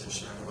in the desert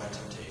surrounded by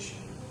temptation,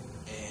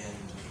 and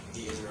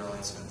the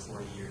Israelites spent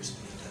 40 years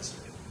in the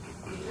desert.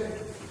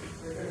 Okay.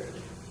 Very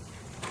good.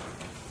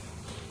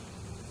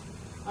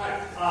 All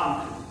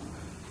right.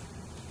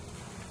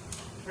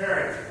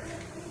 Perry.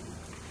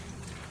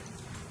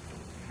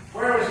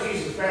 Where was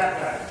Jesus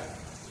baptized?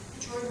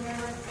 Jordan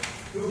River.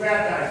 Who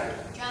baptized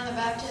him? John the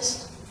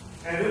Baptist.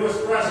 And who was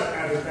present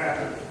at his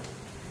baptism?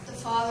 The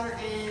Father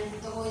and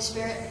the Holy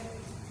Spirit.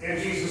 And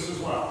Jesus as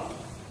well.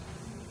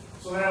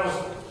 So that was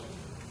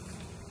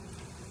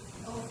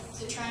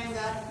The triune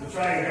God. the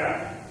triune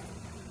God.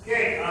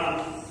 Okay,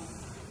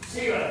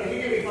 Siva, can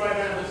you give me 5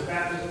 benefits of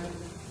baptism?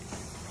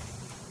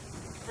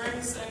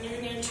 Brings a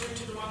new nature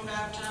to the one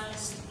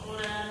baptized. Old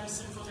Adam,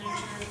 sinful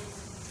nature,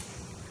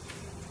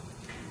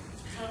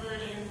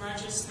 covered in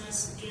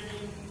righteousness,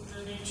 giving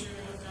the nature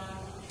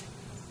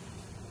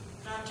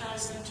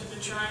baptized into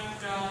the triune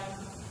God,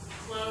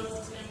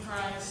 clothed in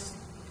Christ,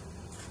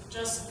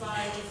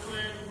 justified,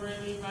 declared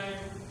worthy by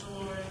the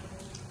Lord,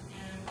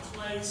 and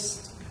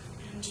placed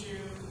into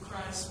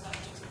Christ's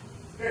baptism.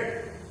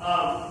 Okay.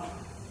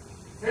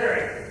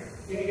 Terry,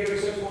 can you give me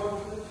 6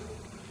 more?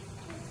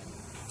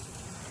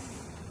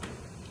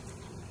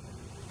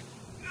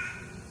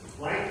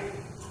 Blank?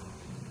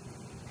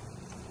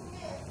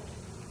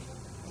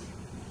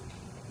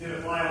 Did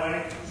it fly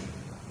away?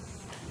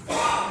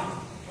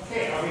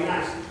 Okay, I'll be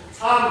nice.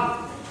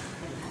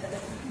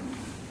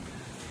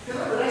 Is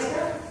that a nice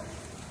guy?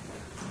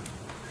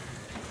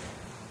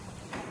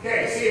 Okay,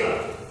 Sheila.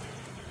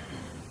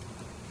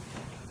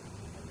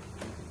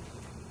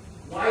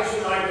 Why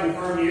should I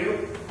confirm you?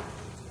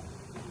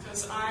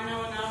 Because I know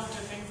enough to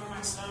think for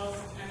myself,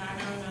 and I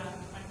know that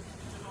I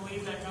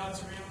believe that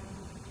God's real.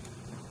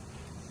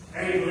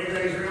 And you believe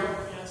that he's real?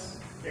 Yes.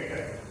 Okay,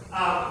 good.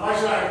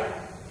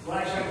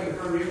 Why should I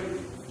confirm you,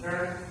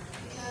 Aaron?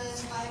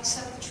 Because I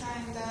accept the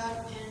triune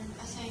God, and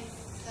I think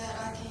that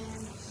I can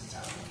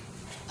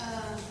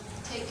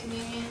take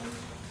communion.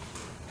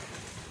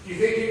 You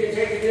think you can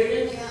take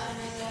communion? Yeah, I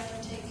know that I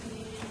can take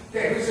communion.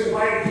 Okay, who's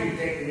invited you to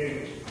take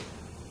communion?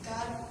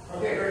 God,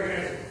 Okay, very good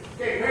answer.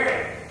 Okay,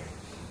 Mary.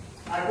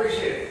 I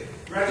appreciate it.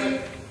 Reggie?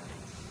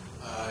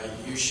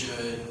 You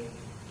should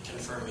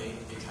confirm me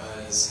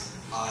because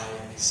I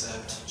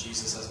accept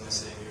Jesus as my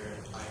Savior.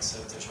 I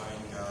accept the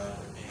triune God,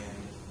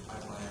 and I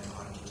plan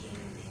on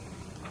continuing being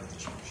part of the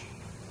church.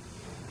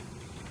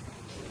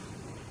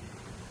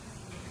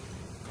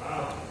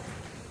 Wow.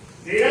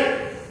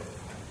 Dina?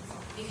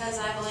 Because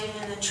I believe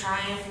in the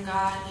triune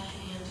God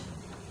and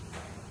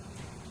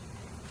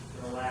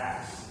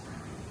Relax.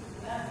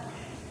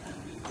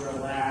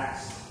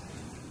 Relax.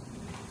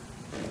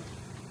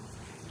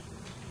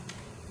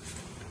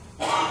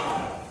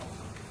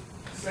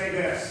 Say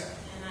this.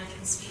 and I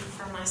can speak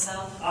for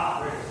myself.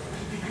 Great.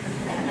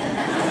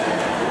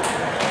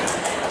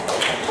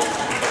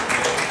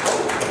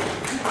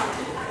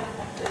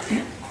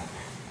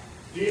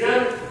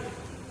 Dina?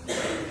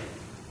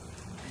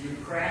 You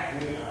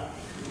crack me up.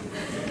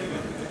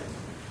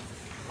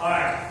 All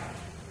right.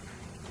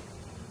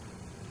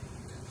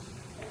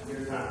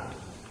 Your time.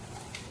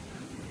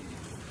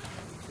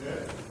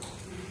 Good.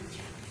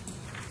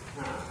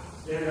 Now,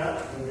 stand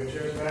up. Move your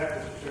chairs back.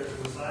 Put your chairs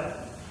to the side.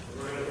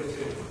 We're going to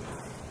continue.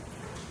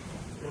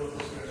 Go with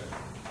the script.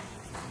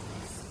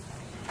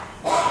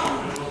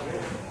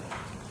 Okay.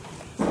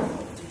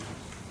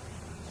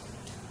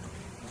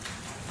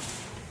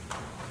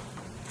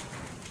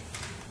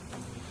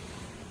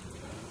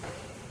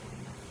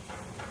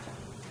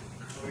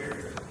 Over here. Over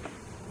here.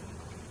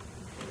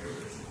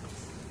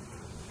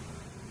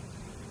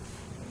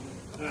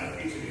 All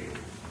right, each of you.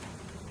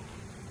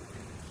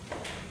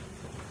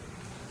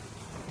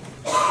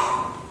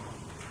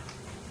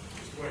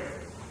 Just wait.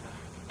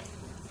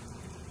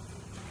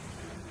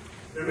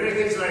 There are many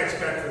things that I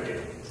expect from you.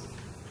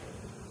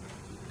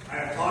 I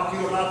have talked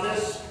to you about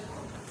this,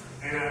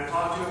 and I have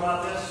talked to you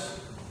about this,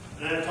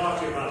 and I have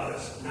talked to you about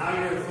this. Now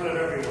you're in front of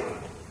everyone.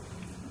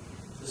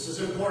 This is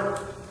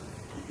important.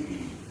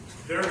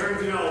 They're going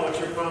to know what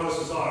your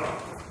promises are.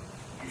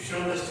 You've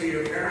shown this to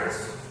your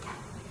parents.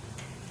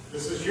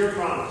 This is your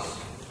promise,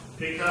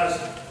 because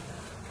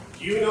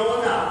you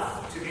know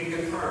enough to be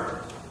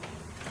confirmed.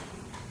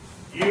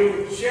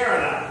 You share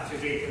enough to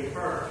be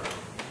confirmed.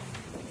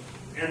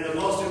 And the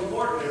most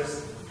important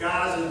is,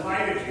 God has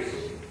invited you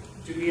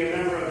to be a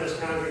member of this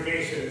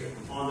congregation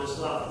on this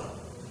level.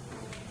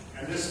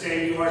 And this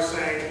day you are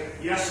saying,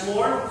 yes,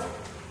 Lord,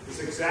 is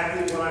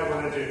exactly what I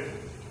want to do.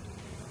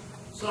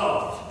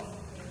 So,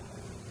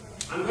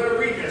 I'm going to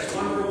read this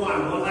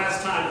one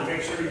last time, to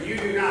make sure you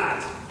do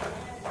not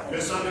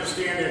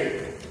misunderstand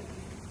anything.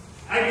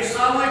 I do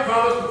solemnly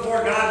promise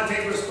before God to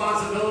take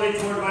responsibility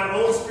toward my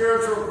own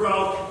spiritual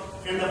growth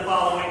in the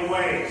following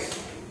ways.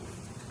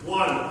 1,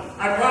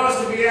 I promise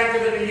to be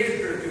active in the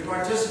youth group, to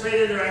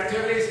participate in their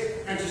activities,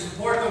 and to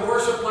support the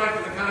worship life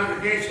of the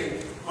congregation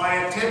by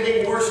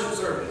attending worship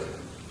service,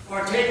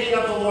 partaking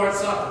of the Lord's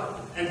Supper,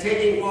 and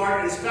taking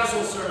part in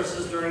special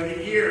services during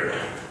the year.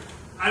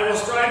 I will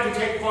strive to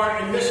take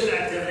part in mission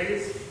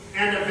activities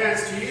and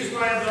events to use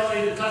my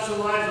ability to touch the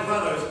lives of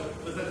others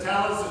with the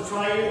talents the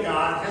triune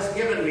God has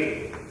given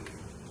me.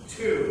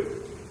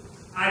 2,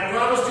 I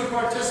promise to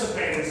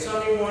participate in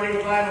Sunday morning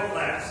Bible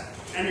class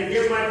and to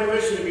give my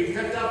permission to be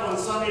picked up on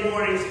Sunday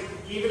mornings,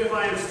 even if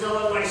I am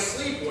still in my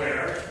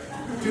sleepwear,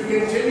 to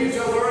continue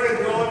to learn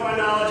and grow in my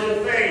knowledge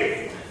and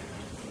faith.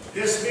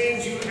 This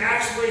means you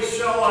actually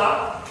show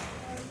up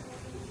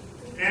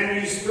and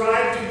you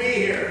strive to be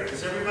here.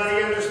 Does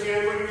everybody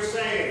understand what you're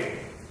saying?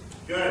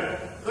 Good.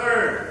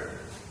 3rd,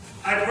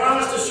 I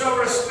promise to show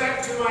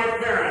respect to my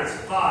parents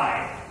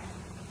by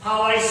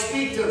how I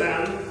speak to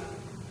them,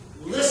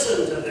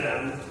 listen to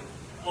them,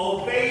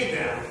 obey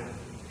them,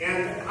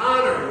 and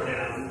honor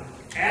them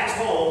at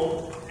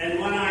home and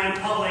when I am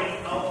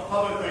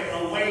publicly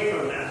away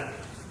from them.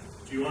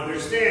 Do you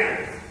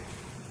understand?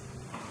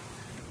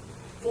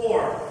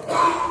 4,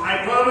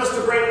 I promise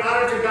to bring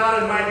honor to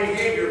God in my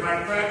behavior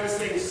by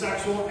practicing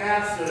sexual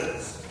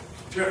abstinence,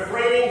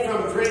 refraining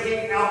from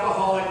drinking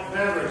alcoholic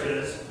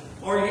beverages,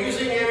 or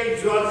using any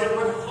drug that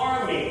would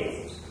harm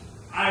me.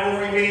 I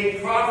will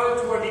remain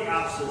proper toward the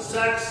opposite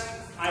sex.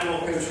 I will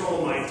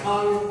control my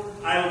tongue.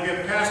 I will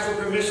give pastor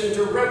permission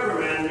to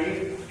reprimand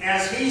me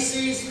as he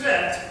sees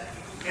fit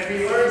if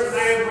he learns I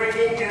am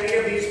breaking any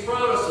of these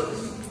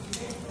promises.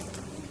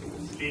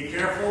 Be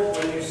careful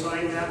when you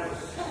sign that one.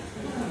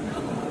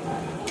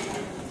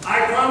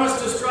 I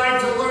promise to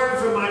strive to learn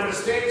from my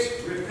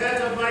mistakes,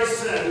 repent of my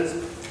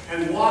sins,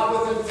 and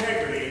walk with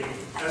integrity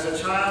as a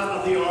child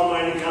of the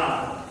Almighty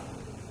God.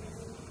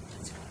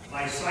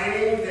 By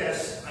signing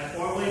this, I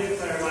formally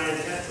declare my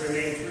intent to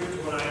remain true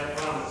to what I have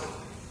promised.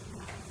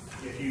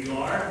 If you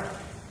are,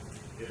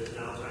 it is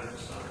now time to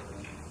sign.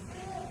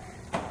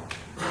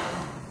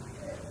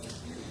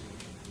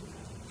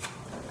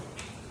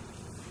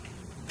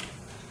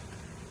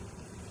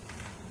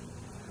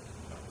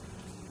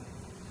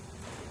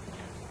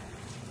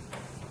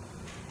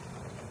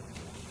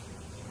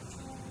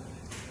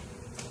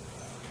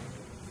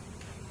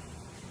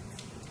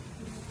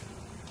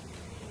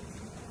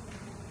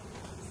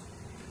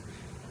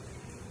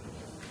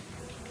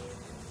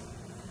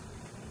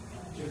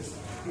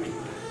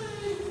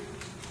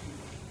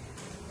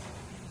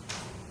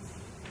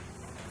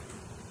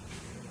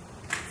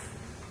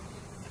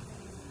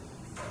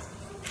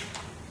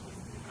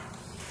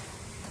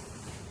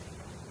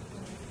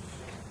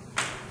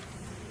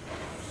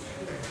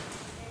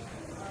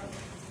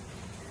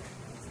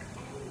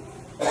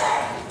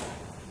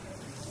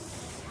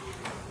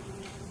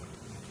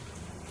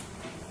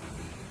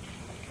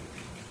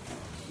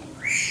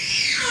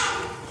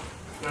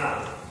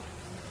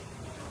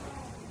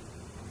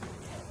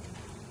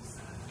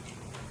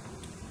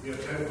 You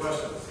have 10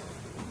 questions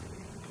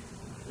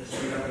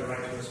that you have the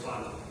right to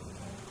respond to.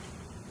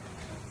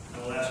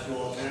 I will ask you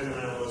all 10 and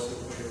I will listen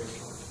for your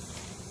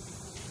response.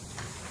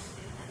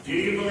 Do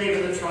you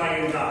believe in the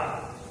triune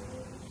God,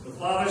 the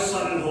Father,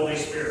 Son, and Holy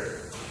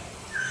Spirit?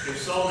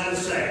 If so, then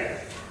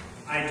say,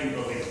 I do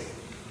believe.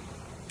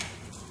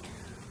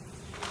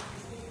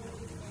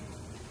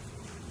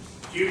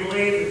 Do you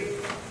believe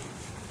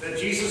that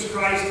Jesus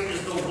Christ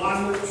is the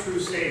one true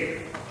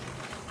Savior,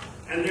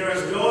 and there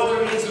is no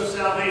other means of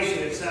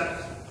salvation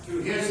except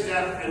through his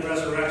death and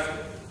resurrection?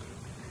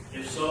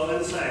 If so,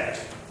 then say,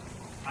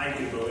 I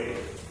do believe.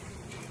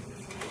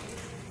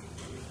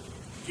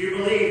 Do you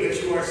believe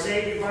that you are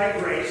saved by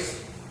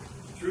grace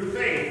through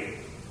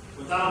faith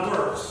without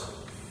works,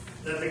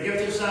 that the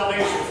gift of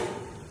salvation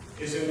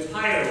is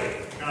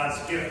entirely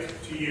God's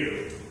gift to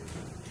you?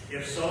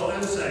 If so,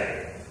 then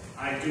say,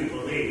 I do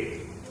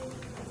believe.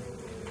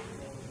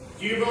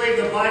 Do you believe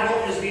the Bible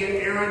is the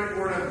inerrant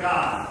Word of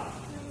God,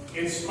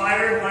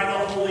 inspired by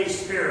the Holy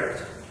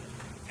Spirit,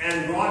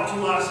 and brought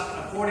to us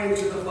according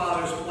to the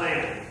Father's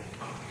plan?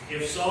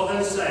 If so,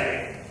 then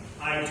say,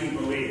 I do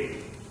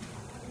believe.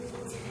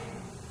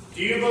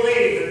 Do you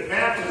believe that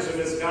baptism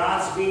is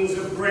God's means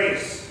of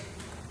grace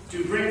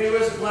to bring you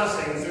his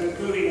blessings,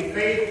 including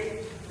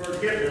faith,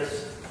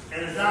 forgiveness,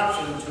 and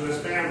adoption to his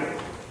family?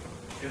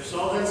 If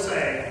so, then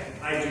say,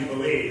 I do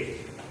believe.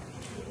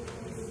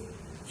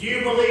 Do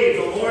you believe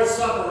the Lord's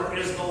Supper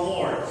is the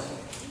Lord's,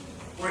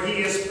 where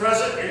he is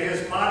present in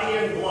his body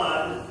and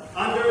blood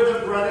under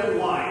the bread and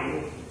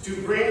wine to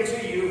bring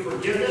to you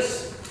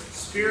forgiveness,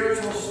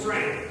 spiritual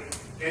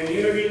strength, and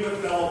unity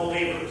with fellow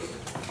believers?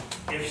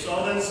 If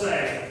so, then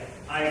say,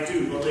 I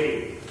do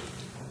believe.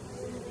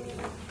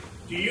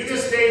 Do you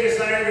this day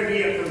desire to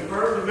be a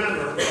confirmed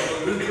member of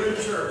the Lutheran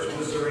Church,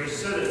 Missouri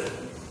Synod?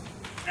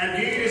 And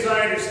do you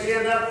desire to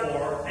stand up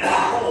for and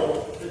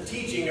uphold the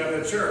teaching of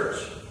the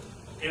church?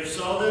 If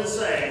so, then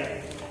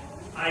say,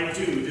 I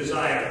do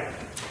desire.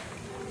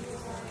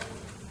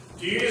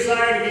 Do you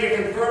desire to be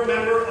a confirmed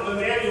member of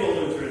Immanuel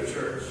Lutheran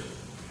Church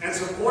and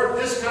support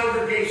this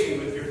congregation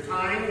with your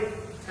time,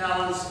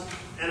 talents,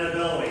 and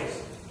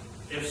abilities?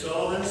 If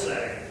so, then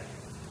say,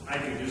 I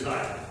do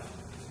desire.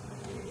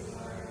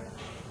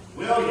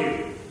 Will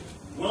you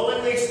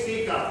willingly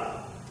speak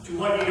up to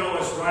what you know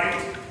is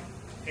right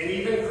and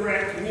even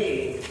correct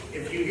me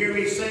if you hear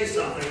me say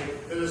something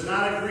that does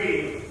not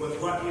agree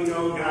with what you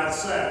know God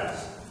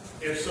says?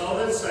 If so,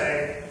 then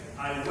say,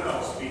 I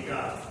will speak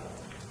up.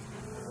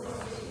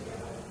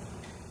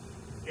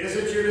 Is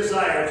it your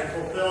desire to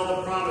fulfill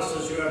the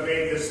promises you have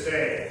made this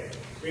day,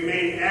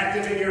 remain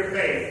active in your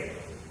faith,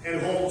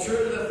 and hold true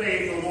to the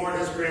faith the Lord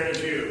has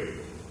granted you?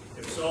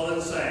 If so,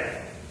 then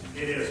say,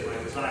 it is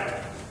my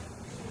desire.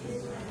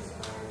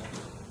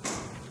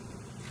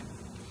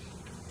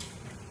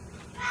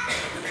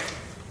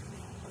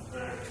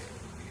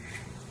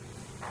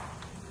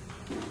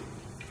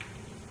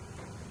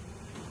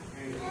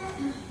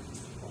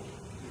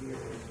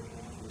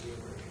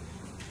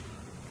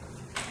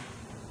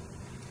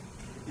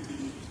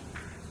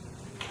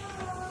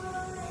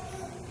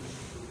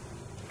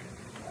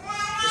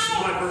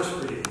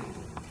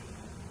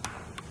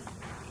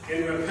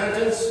 In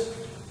repentance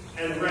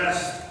and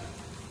rest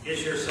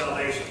is your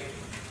salvation.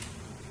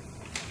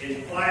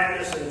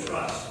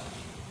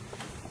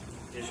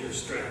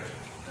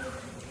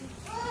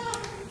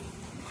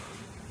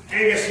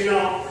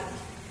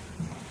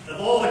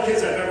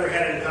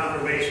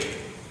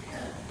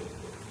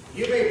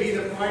 You may be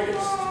the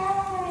brightest.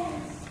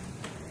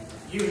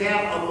 You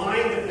have a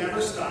mind that never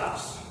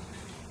stops.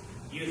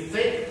 You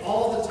think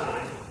all the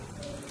time,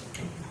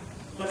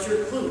 but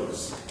you're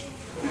clueless.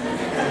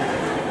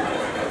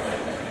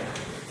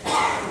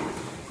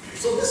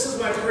 So this is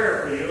my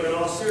prayer for you, in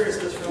all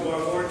seriousness from our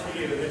Lord to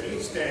you, that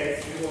each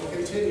day you will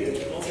continue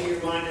to open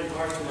your mind and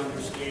heart to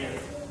understand,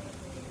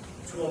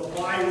 to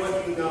apply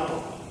what you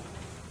know,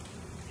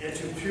 and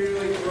to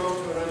purely grow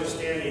to an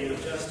understanding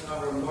of just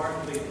how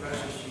remarkably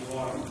precious you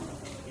are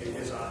in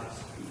His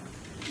eyes.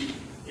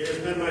 It has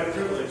been my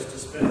privilege to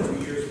spend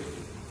 2 years with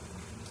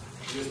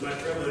you. It is my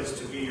privilege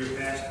to be your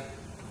pastor.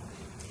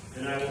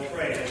 And I will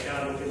pray that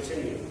God will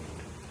continue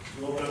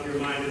to open up your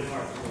mind and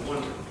heart to the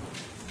wonder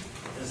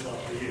of His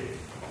love for you.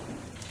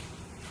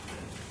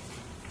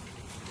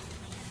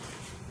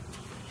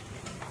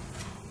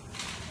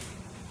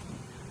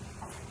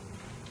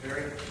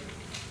 Barry?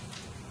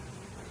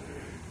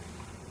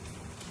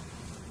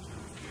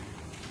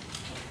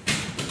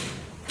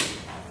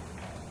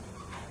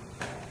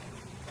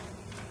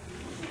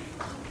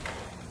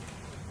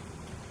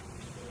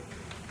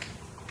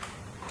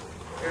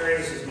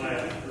 This is my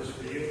verse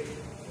for you.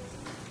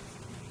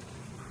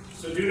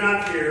 So do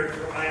not fear,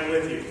 for I am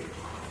with you.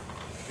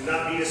 Do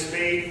not be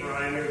dismayed, for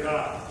I am your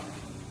God.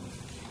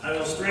 I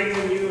will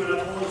strengthen you and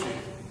uphold you.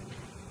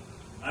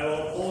 I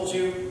will uphold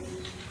you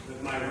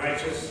with my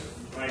righteous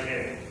right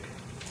hand.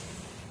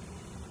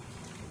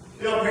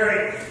 You know,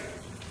 Perry,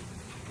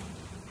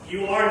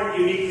 you aren't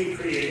uniquely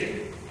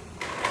created.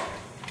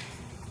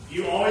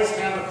 You always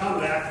have a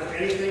comeback for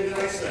anything that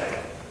I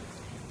say.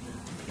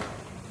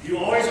 You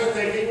always are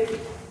thinking,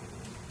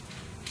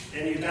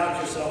 and you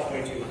doubt yourself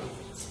way too much.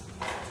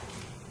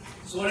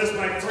 So it is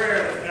my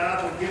prayer that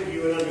God will give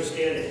you an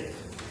understanding,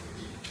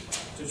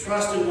 to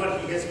trust in what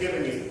He has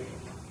given you,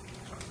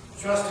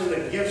 trust in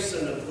the gifts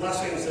and the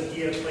blessings that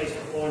He has placed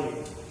upon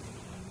you.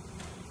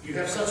 You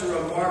have such a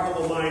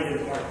remarkable mind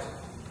and heart,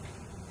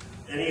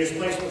 and He has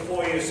placed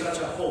before you such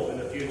a hope in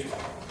the future.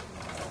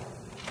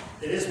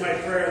 It is my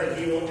prayer that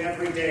He will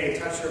every day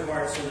touch your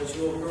heart so that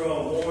you will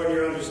grow more in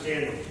your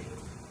understanding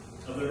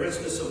of the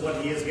richness of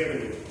what He has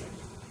given you,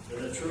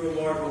 and the true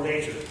remarkable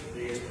nature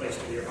that He has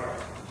placed in your heart.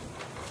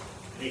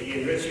 May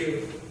He enrich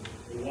you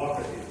and walk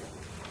with you,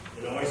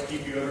 and always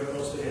keep you ever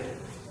close to Him.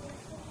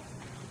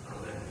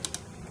 Amen.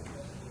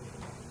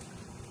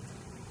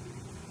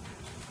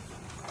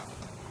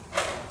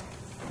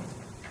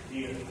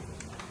 Kneel.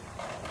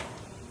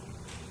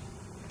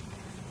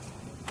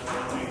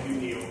 I'll make you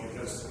kneel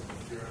because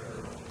you're a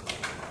girl.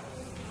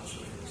 I'll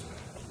show you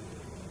respect.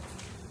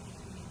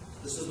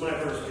 This is my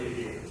verse for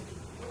you.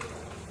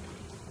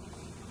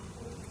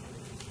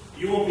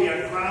 You will be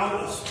a crown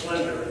of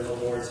splendor in the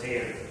Lord's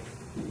hand,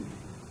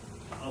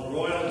 a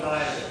royal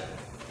diadem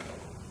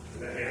in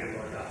the hand of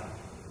our God.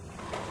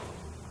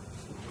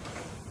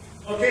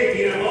 Okay,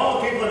 Dean, of all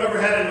the people I've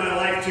ever had in my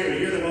life, too,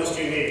 you're the most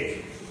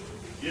unique.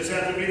 You just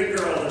have to be the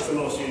girl that's the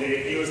most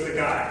unique. He was the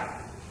guy.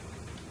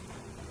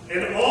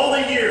 In all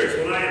the years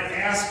when I have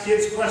asked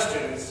kids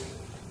questions,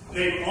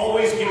 they've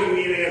always given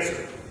me an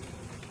answer.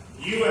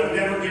 You have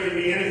never given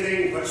me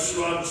anything but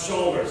shrugged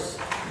shoulders.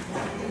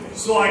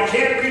 So I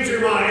can't read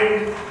your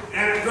mind,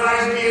 and it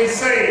drives me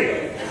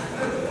insane.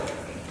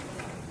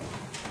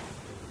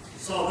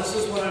 So this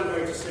is what I'm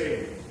going to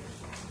say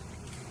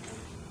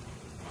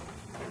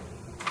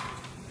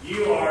to you.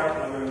 You are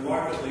a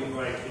remarkably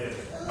bright kid.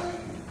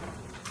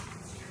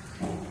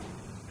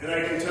 And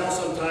I can tell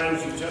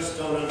sometimes you just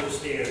don't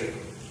understand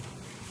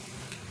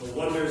the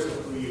wonders of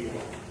who you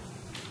are.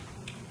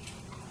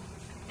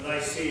 But I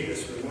see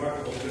this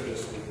remarkable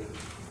goodness in you.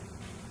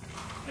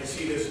 I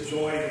see this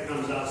joy that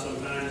comes out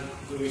sometimes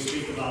when we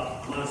speak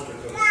about monster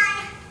cooking.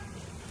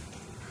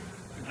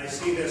 I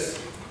see this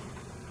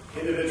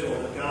individual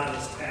that God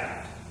has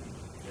tapped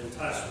and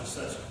touched with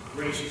such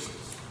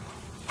graciousness.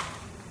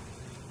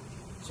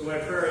 So my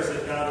prayer is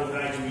that God will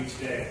guide you each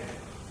day,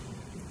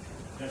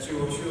 that you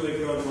will truly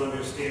grow to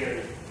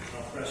understand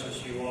how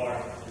precious you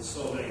are in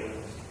so many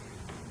ways,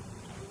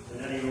 and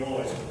that He will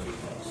always put you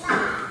close.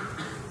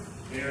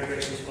 May our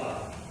gracious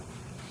Father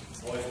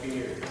always be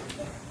near you.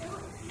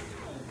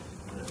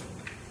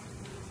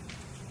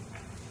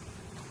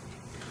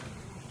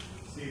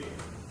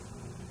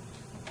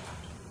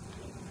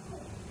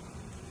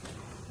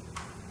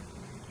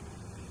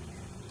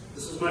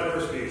 This is my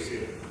verse for you,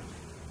 Stephen.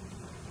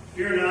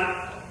 Fear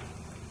not,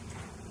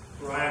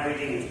 for I have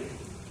redeemed you.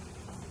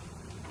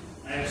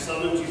 I have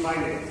summoned you by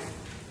name.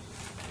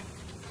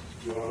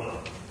 You are mine.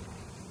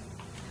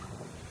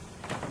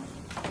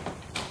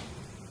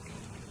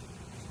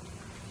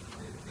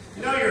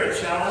 You know you're a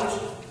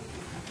challenge.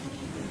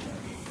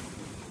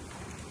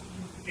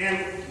 And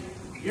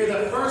you're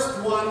the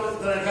first one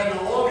that I've had in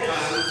a long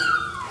time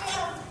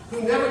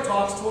who never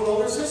talks to an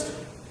older sister.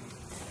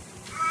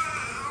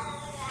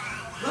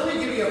 Let me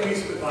give you a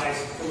piece of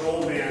advice from an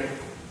old man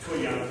to a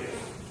young kid.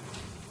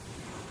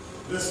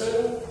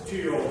 Listen to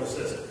your older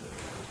sister.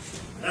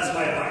 That's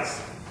my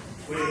advice.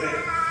 What do you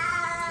think?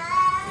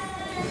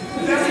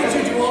 That's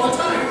what you do all the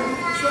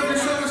time. Shrug your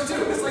shoulders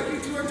too. It's like you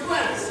two are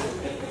twins.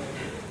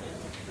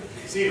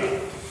 Siva,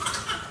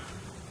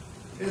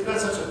 it has been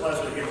such a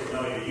pleasure to get to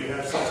know you. You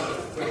have such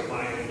a quick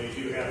mind, and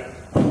you have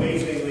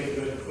amazingly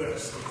good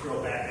quips to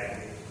throw back at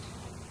me.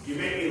 You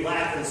make me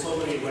laugh in so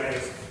many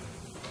ways,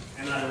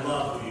 and I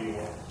love who you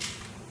are.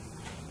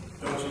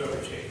 Don't you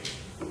ever change.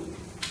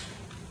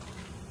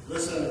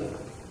 Listen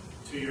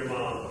to your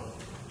mom.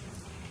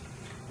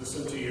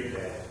 Listen to your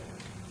dad.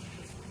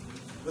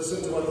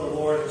 Listen to what the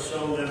Lord has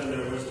shown them in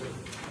their wisdom.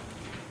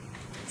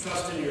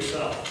 Trust in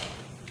yourself,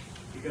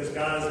 because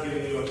God has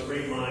given you a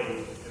great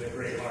mind and a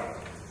great heart.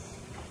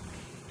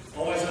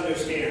 Always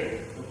understand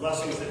the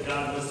blessings that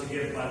God wants to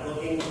give by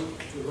looking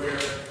to where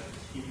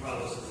He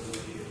promises them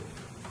to you.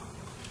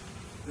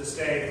 This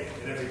day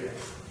and every day.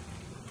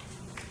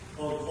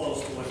 Hold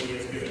close to what He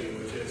has given you,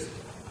 which is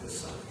His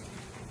Son.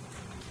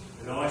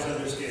 And always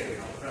understand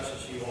how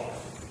precious you are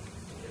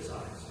in His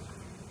eyes.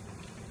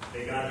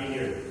 May God be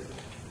near you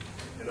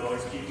and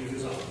always keep you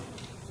His own.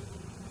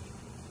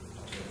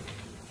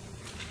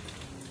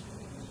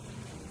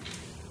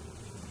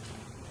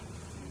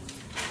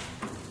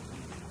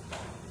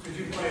 Could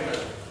you play the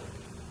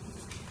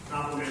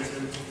compliments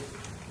in?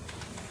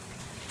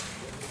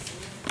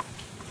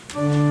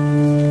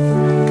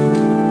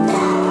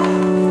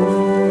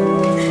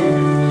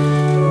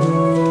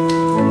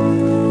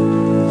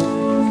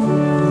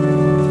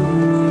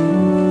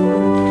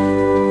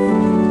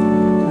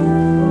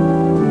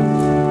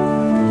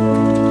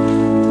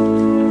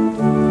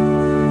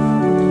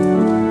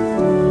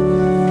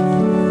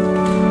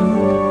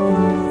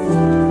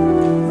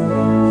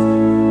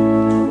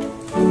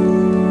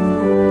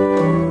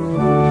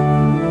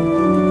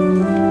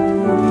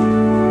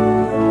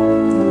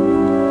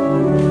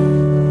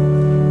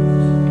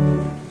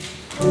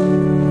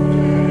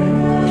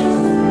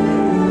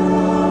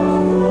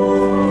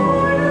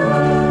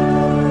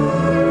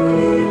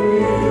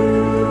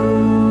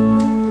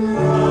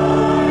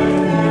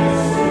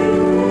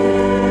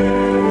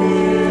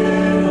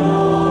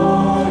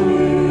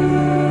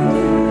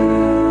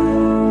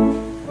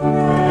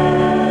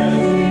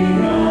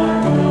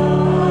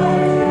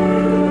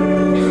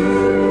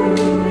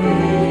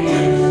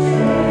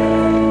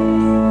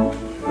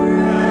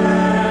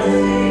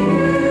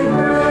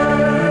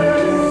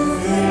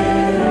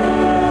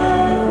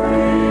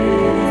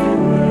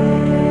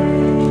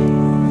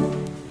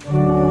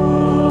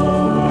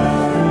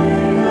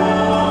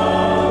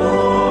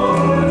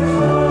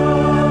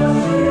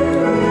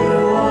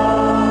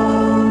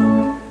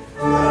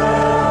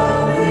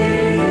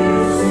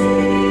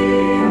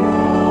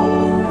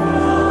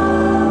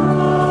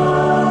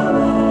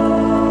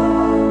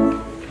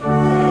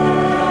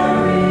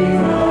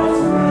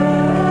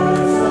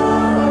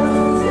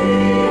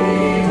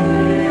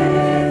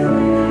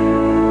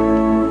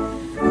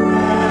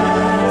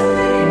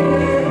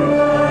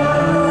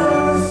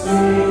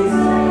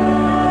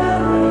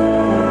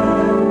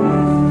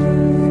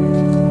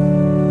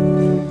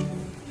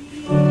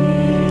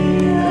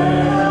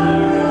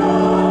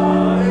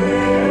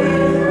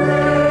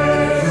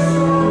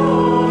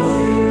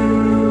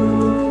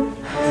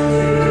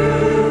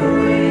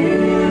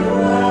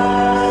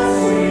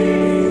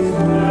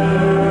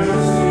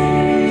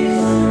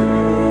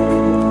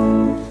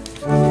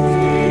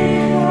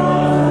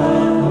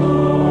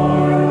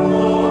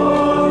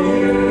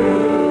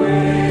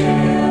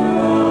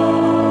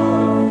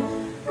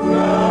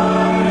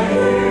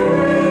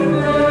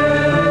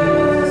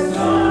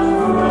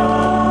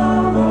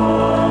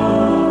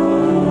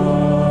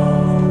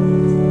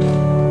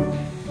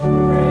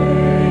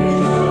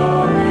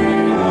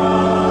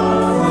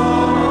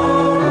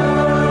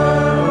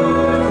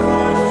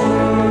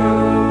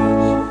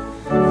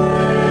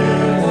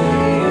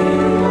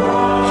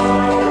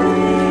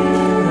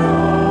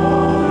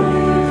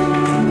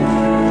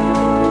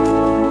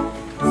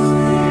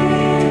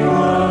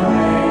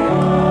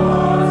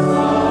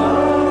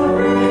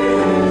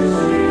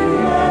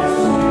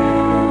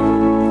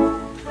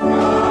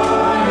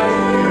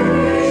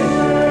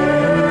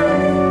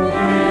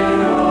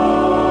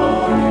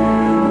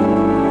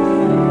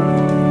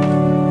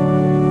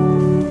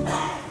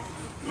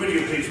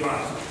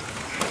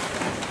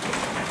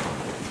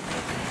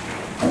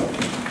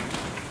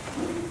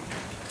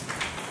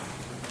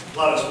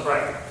 Let us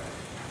pray.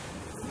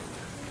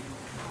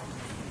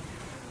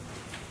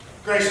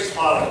 Gracious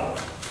Father,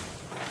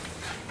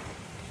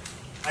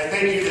 I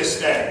thank you this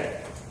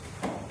day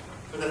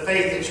for the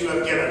faith that you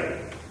have given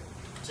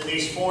to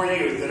these 4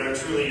 youth that are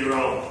truly your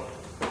own.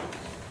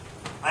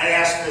 I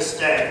ask this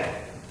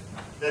day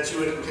that you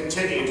would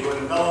continue to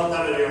envelop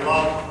them in your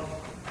love,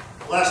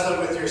 bless them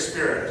with your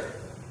Spirit,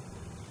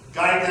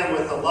 guide them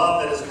with the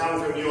love that has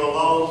come from you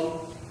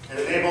alone, and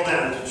enable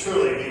them to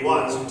truly be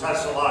ones who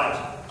touch the lives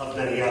of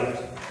many others.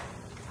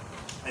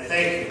 I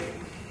thank you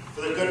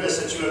for the goodness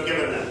that you have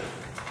given them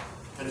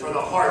and for the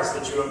hearts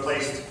that you have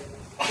placed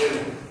in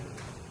them.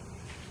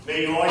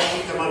 May you always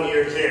keep them under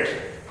your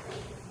care.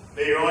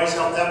 May you always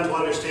help them to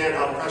understand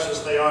how precious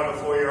they are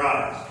before your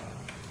eyes.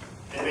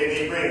 And may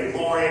they bring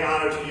glory and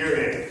honor to your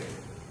name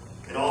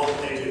in all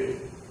that they do.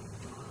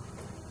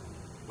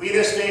 We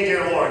this day,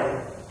 dear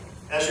Lord,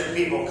 as your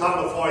people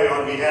come before you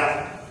on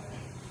behalf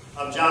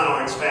of John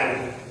Orange's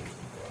family.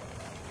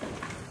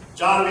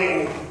 John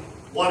being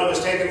one who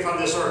was taken from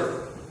this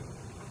earth,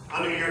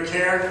 under your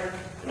care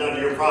and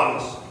under your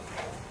promise.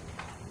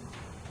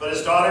 But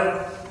his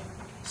daughter,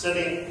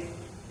 Sydney,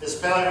 his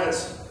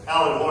parents,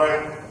 Al and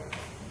Gloria,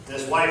 and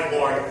his wife,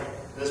 Lori,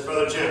 and his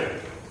brother, Jim,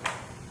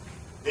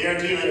 they are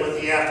dealing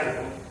with the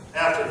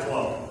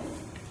afterflow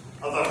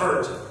of the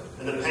hurt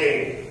and the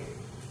pain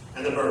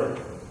and the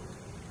burden.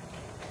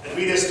 And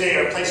we this day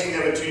are placing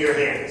them into your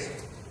hands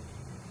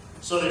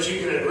so that you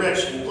can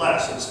enrich and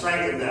bless and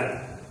strengthen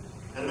them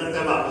and lift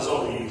them up as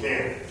only you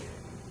can.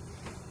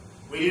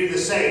 We do the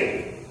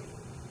same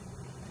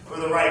for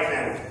the Wright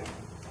family,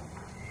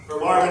 for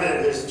Marvin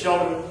and his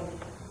children,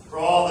 for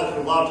all that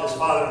who loved his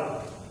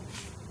father.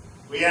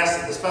 We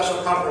ask that the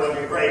special comfort of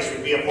your grace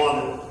would be upon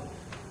them,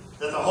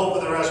 that the hope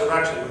of the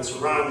resurrection would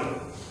surround them,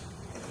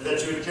 and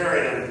that you would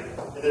carry them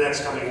in the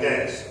next coming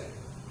days.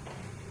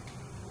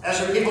 As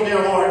your people,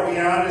 dear Lord, we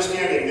are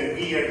understanding that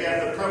we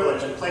get the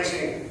privilege of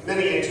placing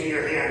many into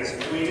your hands,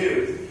 and we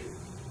do,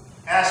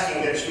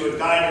 asking that you would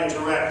guide and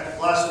direct,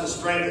 bless and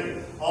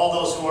strengthen all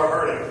those who are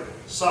hurting,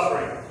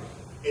 suffering,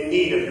 in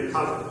need of your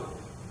comfort.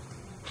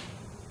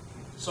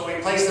 So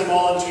we place them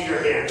all into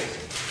your hands,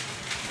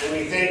 and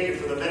we thank you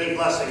for the many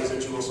blessings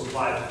that you will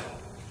supply them.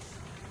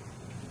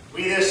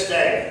 We this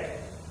day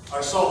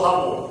are so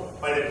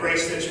humbled by the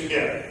grace that you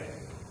give,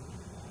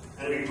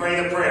 and we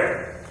pray the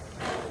prayer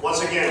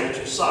once again that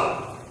your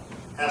Son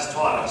has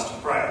taught us to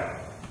pray.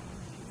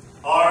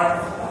 Our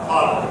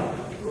Father,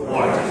 who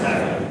art in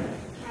heaven,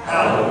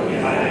 hallowed be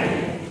thy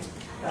name.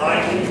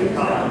 Thy kingdom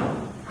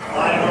come,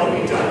 thy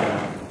will be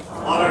done,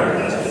 on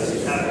earth as it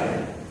is in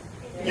heaven.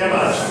 Give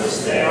us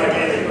this day our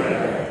daily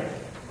bread,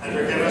 and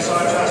forgive us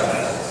our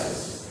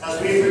trespasses,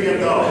 as we forgive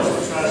those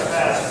who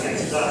trespass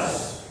against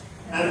us.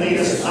 And lead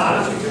us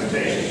not into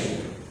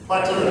temptation,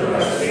 but deliver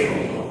us from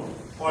evil.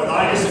 For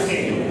thine is the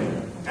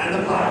kingdom, and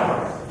the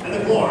power, and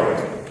the glory,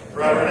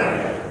 forever and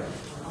ever.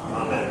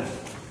 Amen.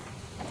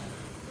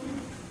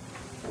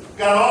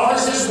 God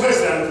offers his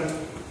wisdom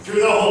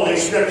through the Holy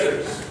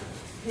Scriptures.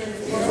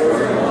 His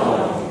word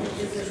alone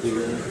is the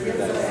truth.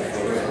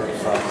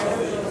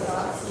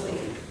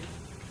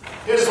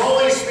 His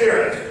Holy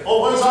Spirit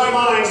opens our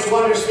minds to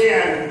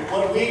understand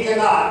what we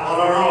cannot on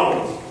our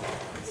own.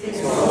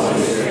 His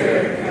Holy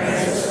Spirit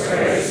grants us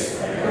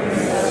grace and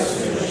brings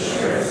us to the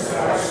assurance of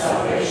our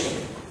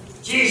salvation.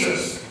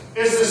 Jesus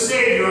is the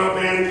Savior of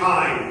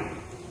mankind.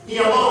 He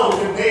alone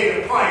can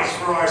pay the price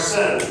for our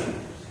sin.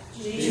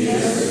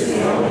 Jesus is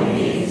the only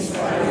means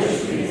by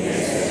which we may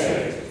be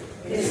saved.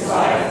 His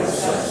life was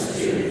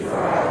substituted for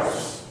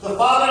ours. The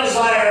Father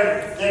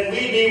desired that we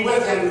be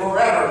with him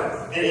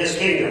forever in his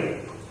kingdom.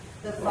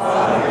 The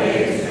Father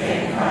gave to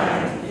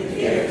mankind the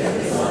gift of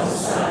his own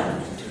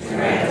Son to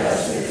grant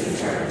us his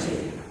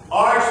eternity.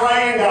 Our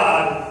triune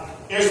God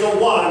is the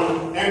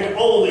one and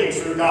only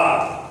true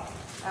God.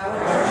 Our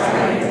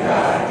triune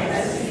God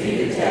has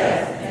defeated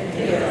death and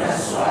given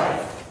us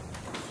life.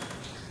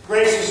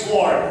 Gracious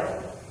Lord,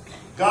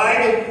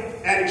 guide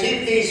and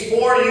keep these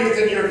poor youth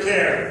in your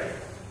care.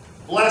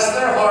 Bless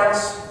their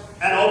hearts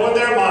and open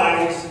their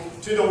minds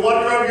to the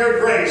wonder of your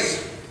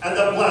grace and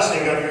the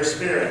blessing of your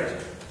Spirit.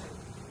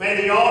 May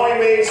they all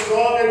remain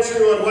strong and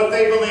true in what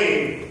they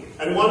believe,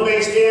 and one may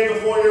stand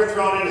before your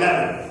throne in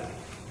heaven.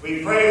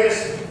 We pray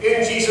this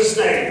in Jesus'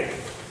 name.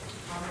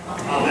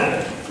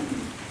 Amen.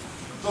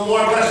 The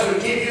Lord bless you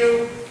and keep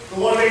you. The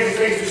Lord make his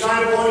face to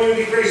shine upon you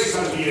and be gracious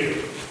unto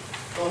you.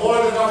 The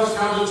Lord lift up his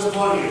countenance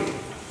upon you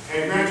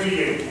and grant to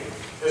you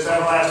his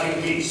everlasting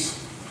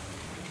peace.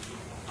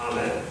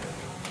 Amen.